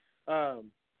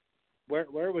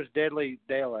 where was Deadly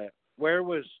Dale at? Where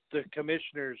was the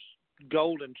commissioner's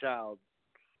golden child?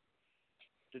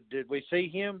 Did we see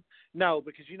him? No,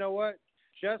 because you know what?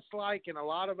 Just like in a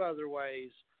lot of other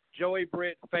ways, Joey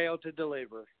Britt failed to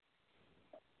deliver.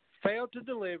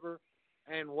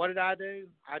 And what did I do?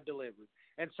 I delivered.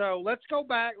 And so let's go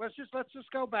back. Let's just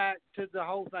go back to the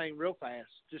whole thing real fast.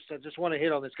 I just want to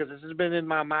hit on this because this has been in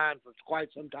my mind for quite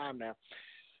some time now.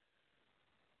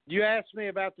 You asked me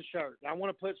about the shirt. I want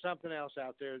to put something else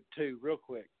out there too, real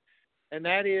quick, and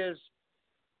that is,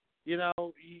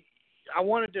 I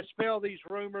want to dispel these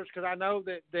rumors because I know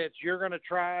that you're going to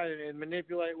try and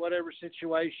manipulate whatever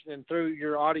situation, and through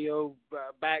your audio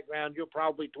background, you'll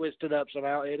probably twist it up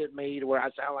somehow, edit me to where I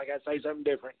sound like I say something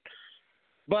different.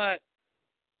 But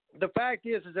the fact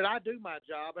is that I do my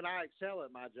job and I excel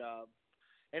at my job,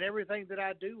 and everything that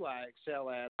I do, I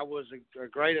excel at. I was a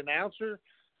great announcer.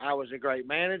 I was a great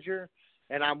manager,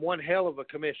 and I'm one hell of a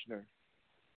commissioner.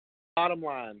 Bottom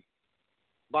line.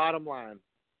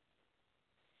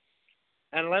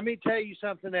 And let me tell you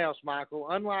something else,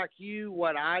 Michael. Unlike you,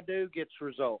 what I do gets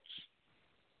results.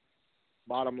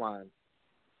 Bottom line.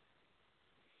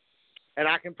 And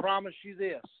I can promise you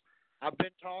this. I've been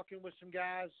talking with some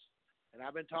guys, and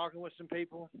I've been talking with some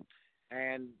people,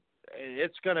 and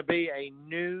it's going to be a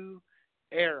new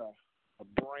era, a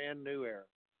brand new era.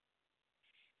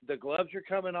 The gloves are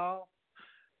coming off.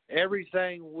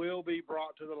 Everything will be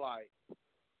brought to the light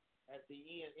at the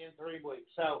end in 3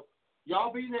 weeks. So,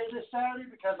 y'all be there this Saturday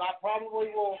because I probably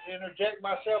will interject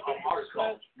myself. Mark's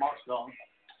calling.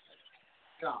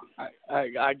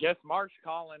 I guess Mark's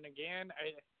calling again.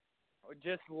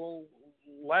 Just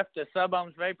left the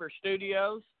Sub-Ohms Vapor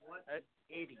Studios.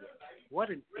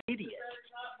 What an idiot.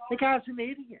 The guy's an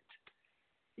idiot.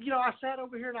 I sat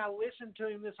over here and I listened to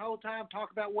him this whole time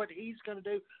talk about what he's going to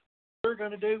do, we're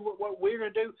going to do, what we're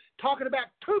going to do, talking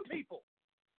about two people,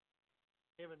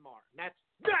 him and Mark. And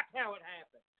that's how it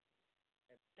happened.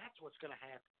 And that's what's going to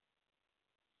happen.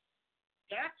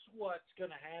 That's what's going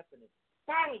to happen. It's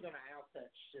finally going to out that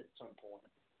shit at some point.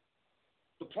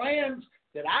 The plans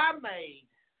that I made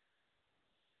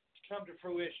to come to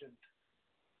fruition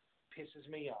pisses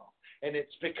me off. And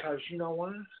it's because, you know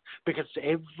why? Because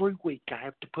every week I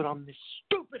have to put on this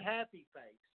stupid happy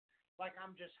face. Like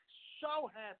I'm just so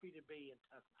happy to be in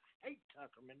Tuckerman. I hate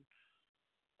Tuckerman.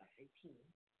 I hate him.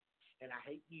 And I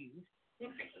hate you.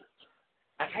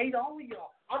 I hate all of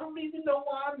y'all. I don't even know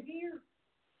why I'm here.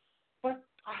 But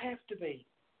I have to be.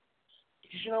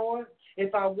 Because you know what?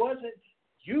 If I wasn't,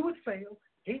 you would fail,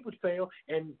 he would fail,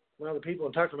 and, well, the people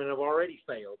in Tuckerman have already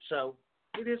failed. So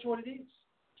it is what it is.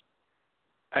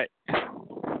 Hey. And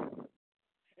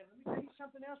let me tell you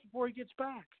something else before he gets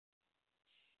back.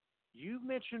 You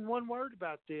mentioned one word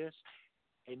about this,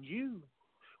 and you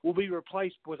will be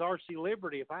replaced with RC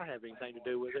Liberty if I have anything to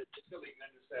do with it.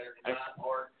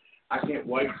 I can't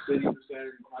wait to see you this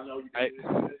Saturday. I know you're going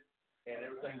to do it, and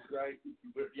everything's great.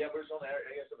 But, yeah, we're just on the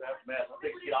ASWF mess. I'm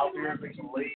fixing to get off here and fixing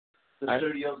to leave the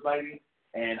studios, baby.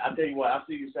 And I'll tell you what, I'll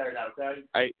see you Saturday night, okay?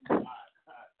 All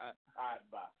right,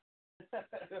 bye.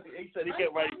 He said he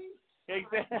can't wait. He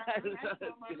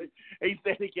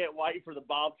said he can't wait for the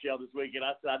bombshell this weekend.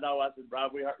 I said, I know. I said,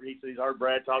 Rob, he said he's heard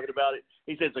Brad talking about it.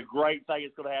 He said it's a great thing.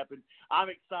 It's going to happen. I'm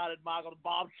excited, Michael. The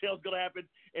bombshell's going to happen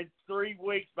in 3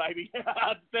 weeks, baby.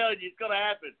 I'm telling you, it's going to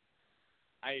happen.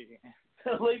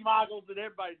 Lee Michaels and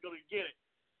everybody's going to get it.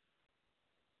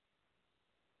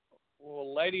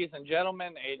 Well, ladies and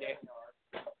gentlemen,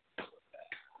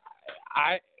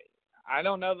 I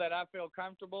don't know that I feel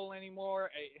comfortable anymore.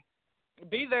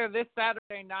 Be there this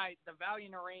Saturday night, the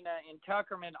Valiant Arena in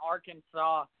Tuckerman,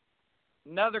 Arkansas.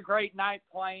 Another great night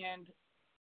planned.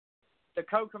 The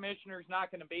co-commissioner's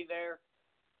not going to be there.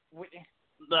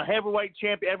 The heavyweight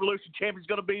champion, Evolution champion, is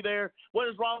going to be there. What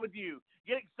is wrong with you?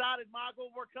 Get excited, Michael.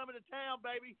 We're coming to town,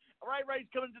 baby. Ray's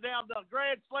coming to town, the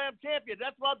Grand Slam champion.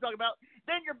 That's what I'm talking about.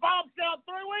 Then your bombshell in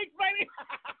 3 weeks, baby.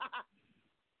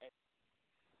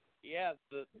 Yeah,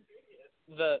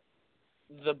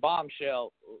 the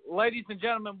bombshell. Ladies and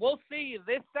gentlemen, we'll see you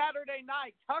this Saturday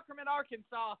night, Tuckerman,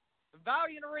 Arkansas,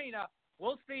 Valiant Arena.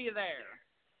 We'll see you there.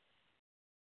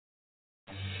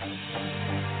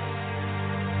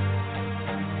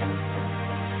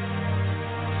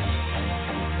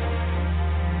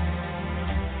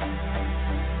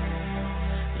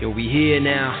 Yo, we here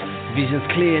now, vision's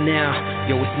clear now.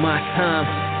 Yo, it's my time,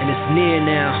 and it's near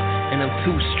now. And I'm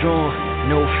too strong,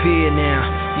 no fear now.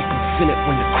 You can feel it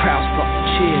when the crowd starts to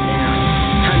cheer now.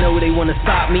 I know they wanna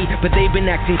stop me, but they've been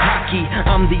acting cocky.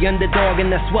 I'm the underdog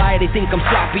and that's why they think I'm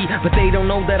sloppy. But they don't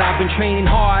know that I've been training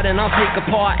hard, and I'll take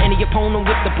apart any opponent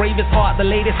with the bravest heart, the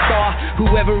latest star.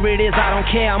 Whoever it is, I don't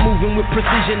care, I'm moving with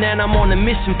precision and I'm on a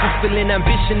mission. Fulfilling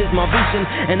ambition is my vision,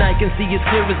 and I can see it's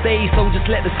clear as day, so just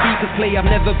let the speakers play. I've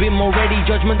never been more ready,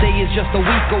 Judgment Day is just a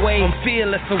week away. I'm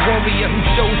fearless, a warrior who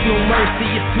shows no mercy.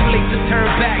 It's too late to turn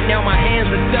back, now my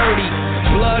hands are dirty.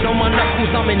 Blood on my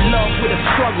knuckles, I'm in love with a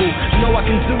struggle. Know I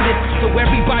can do this, so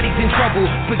everybody's in trouble.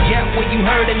 Forget what you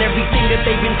heard and everything that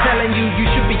they've been telling you. You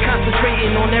should be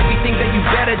concentrating on everything that you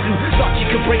better do. Thought you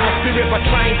could break my spirit by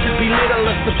trying to belittle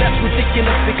us, but that's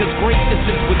ridiculous because greatness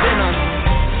is within us.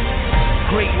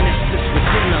 Greatness is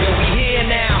within us. Yo, we here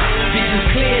now, vision's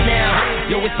clear now.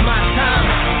 Yo, it's my time,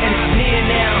 and it's near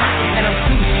now. And I'm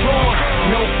too strong,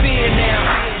 no fear now.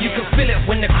 You can feel it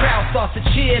when the crowd starts to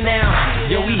cheer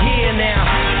now. Yo, we here now,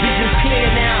 vision's clear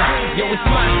now. Yo, it's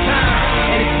my time,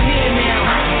 and it's near now.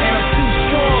 And I'm too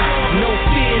strong, no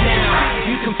fear now.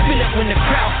 You can feel it when the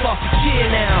crowd starts to cheer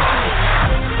now.